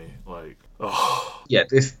seen me. Like, oh. Yeah,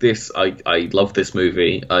 I love this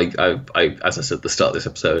movie. I as I said at the start of this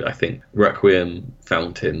episode, I think Requiem,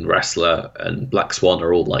 Fountain, Wrestler, and Black Swan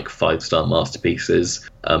are all like 5-star masterpieces.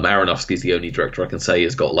 Aronofsky's the only director I can say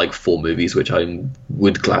has got like 4 movies which I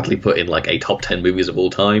would gladly put in like a top 10 movies of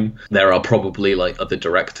all time. There are probably like other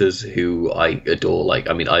directors who I adore. Like,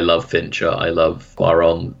 I mean, I love Fincher, I love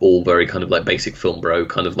Cuarón, all very kind of like basic film bro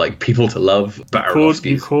kind of like people to love. But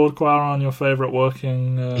you called Cuarón your favourite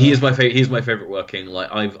working? He is my favourite working. Like,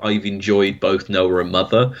 I've enjoyed both Noah and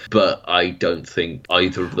Mother, but I don't think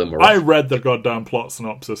either of them are. I read the goddamn plot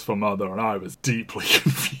synopsis for Mother, and I was deeply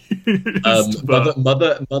confused.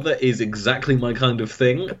 Mother is exactly my kind of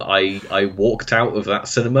thing. I walked out of that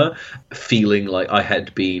cinema feeling like I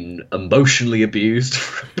had been emotionally abused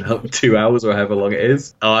for about 2 hours or however long it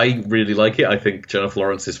is. I really like it. I think Jennifer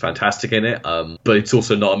Lawrence is fantastic in it. But it's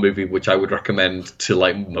also not a movie which I would recommend to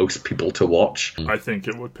like most people to watch. I think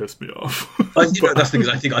it would piss me off. That's the thing, is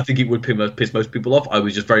I think it would piss most people off. I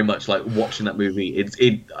was just very much like watching that movie.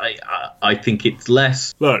 I think it's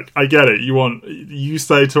less. Look, I get it. You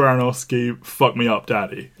say to Aronofsky, "Fuck me up,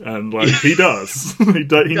 Daddy," and like he does.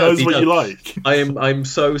 he knows what you like. I'm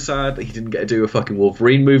so sad that he didn't get to do a fucking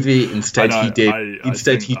Wolverine movie. Instead,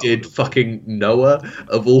 he did fucking Noah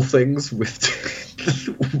of all things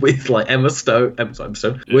with like Emma Stone,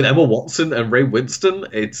 with Emma Watson and Ray Winston.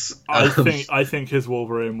 I think his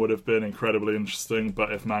Wolverine would have been incredibly interesting,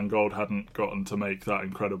 but if Mangold hadn't gotten to make that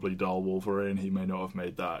incredibly dull Wolverine, he may not have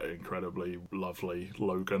made that incredibly lovely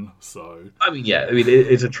Logan. So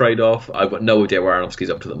it's a trade-off. I've got no idea where Aronofsky's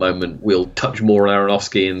up to the moment. We'll touch more on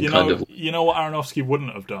Aronofsky and you know what Aronofsky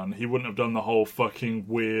wouldn't have done? He wouldn't have done the whole fucking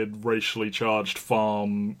weird racially charged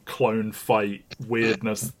farm clone fight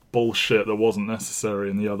weirdness bullshit that wasn't necessary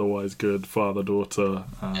in the otherwise good father-daughter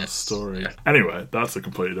story. Yeah. Anyway, that's a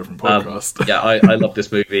completely different podcast. I love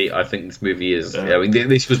this movie. I think this movie is... Yeah. I mean,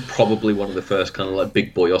 this was probably one of the first kind of like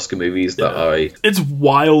big boy Oscar movies that It's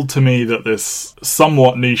wild to me that this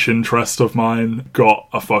somewhat niche interest of mine got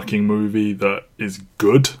a fucking movie that is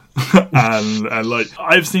good. and like,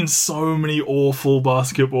 I've seen so many awful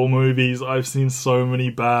basketball movies, I've seen so many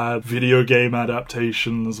bad video game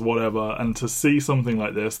adaptations, whatever, and to see something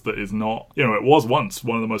like this that is not, you know, it was once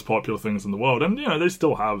one of the most popular things in the world, and you know, they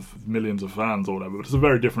still have millions of fans or whatever, but it's a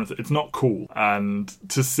very different, it's not cool, and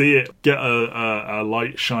to see it get a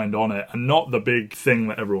light shined on it, and not the big thing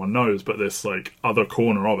that everyone knows, but this like other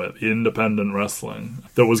corner of it, the independent wrestling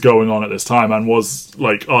that was going on at this time and was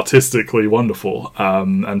like artistically wonderful,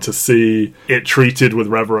 and to see it treated with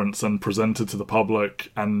reverence and presented to the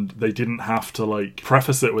public, and they didn't have to like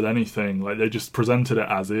preface it with anything, like they just presented it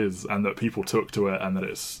as is, and that people took to it, and that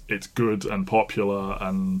it's good and popular,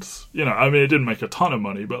 and you know, I mean, it didn't make a ton of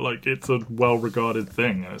money, but like it's a well-regarded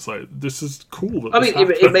thing, and it's like, this is cool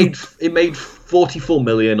that it made 44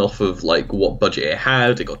 million off of like what budget it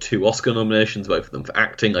had. It got 2 Oscar nominations, both of them for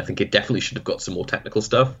acting. I think it definitely should have got some more technical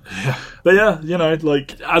stuff. Yeah, but yeah, you know,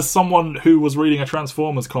 like as someone who was reading a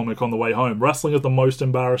Transformers comic on the way home, wrestling is the most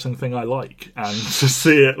embarrassing thing I like, and to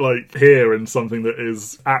see it like here in something that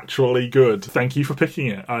is actually good, thank you for picking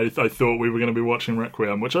it. I thought we were going to be watching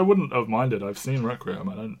Requiem, which I wouldn't have minded. I've seen Requiem,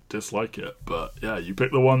 I don't dislike it, but yeah, you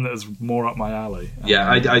picked the one that is more up my alley. Yeah,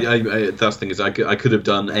 I that's the thing, is I could have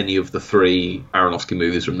done any of the 3 the Aronofsky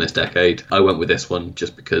movies from this decade. I went with this one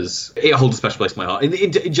just because it holds a special place in my heart.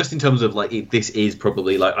 Just in terms of like, this is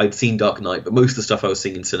probably like, I'd seen Dark Knight, but most of the stuff I was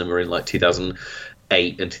seeing in cinema in like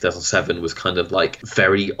 2008 and 2007 was kind of like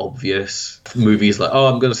very obvious movies, like, oh,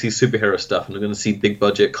 I'm going to see superhero stuff and I'm going to see big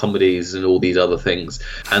budget comedies and all these other things.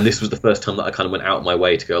 And this was the first time that I kind of went out of my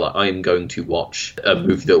way to go like, I am going to watch a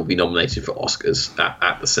movie that will be nominated for Oscars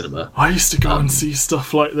at the cinema. I used to go and see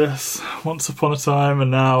stuff like this once upon a time,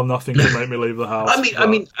 and now nothing can make me leave the house.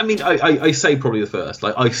 I say probably the first.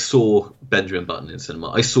 Like, I saw Benjamin Button in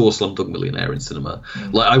cinema. I saw Slumdog Millionaire in cinema.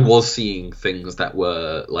 Like, I was seeing things that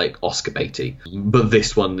were like Oscar baity, but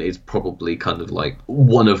this one is probably kind of like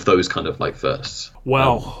one of those kind of like firsts.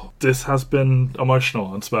 Well, this has been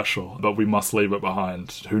emotional and special, but we must leave it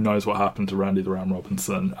behind. Who knows what happened to Randy the Ram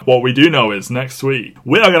Robinson? What we do know is next week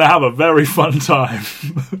we are going to have a very fun time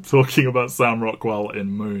talking about Sam Rockwell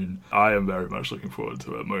in Moon. I am very much looking forward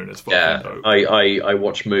to it. Moon is fucking dope. I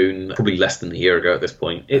watched Moon probably less than a year ago at this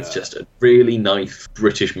point. It's just a really nice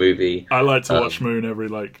British movie. I like to watch Moon every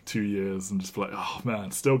like 2 years and just be like, oh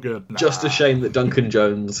man, still good. Just a shame that Duncan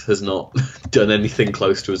Jones has not done anything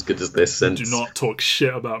close to as good as this since. Do not talk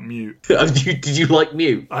shit about Mute. Did you like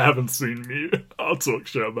Mute? I haven't seen Mute. I'll talk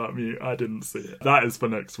shit about Mute. I didn't see it. That is for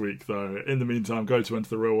next week, though. In the meantime, go to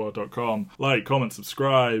intotherealworld.com. Like, comment,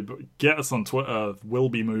 subscribe. Get us on Twitter. Will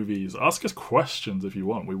Be Movies. Ask us questions if you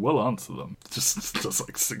want. We will answer them. Just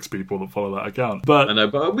like 6 people that follow that account. But I know,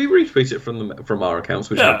 but we retweet it from our accounts,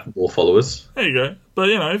 which have more followers. There you go. But,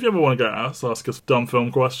 you know, if you ever want to get us, ask us dumb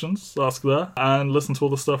film questions, ask there, and listen to all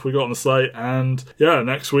the stuff we got on the site. And, yeah,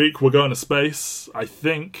 next week we're going to space, I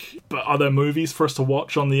think. But are there movies for us to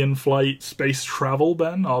watch on the in-flight space travel,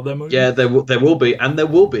 Ben? Are there movies? Yeah, there will be. And there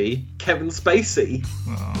will be Kevin Spacey.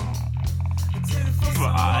 Oh.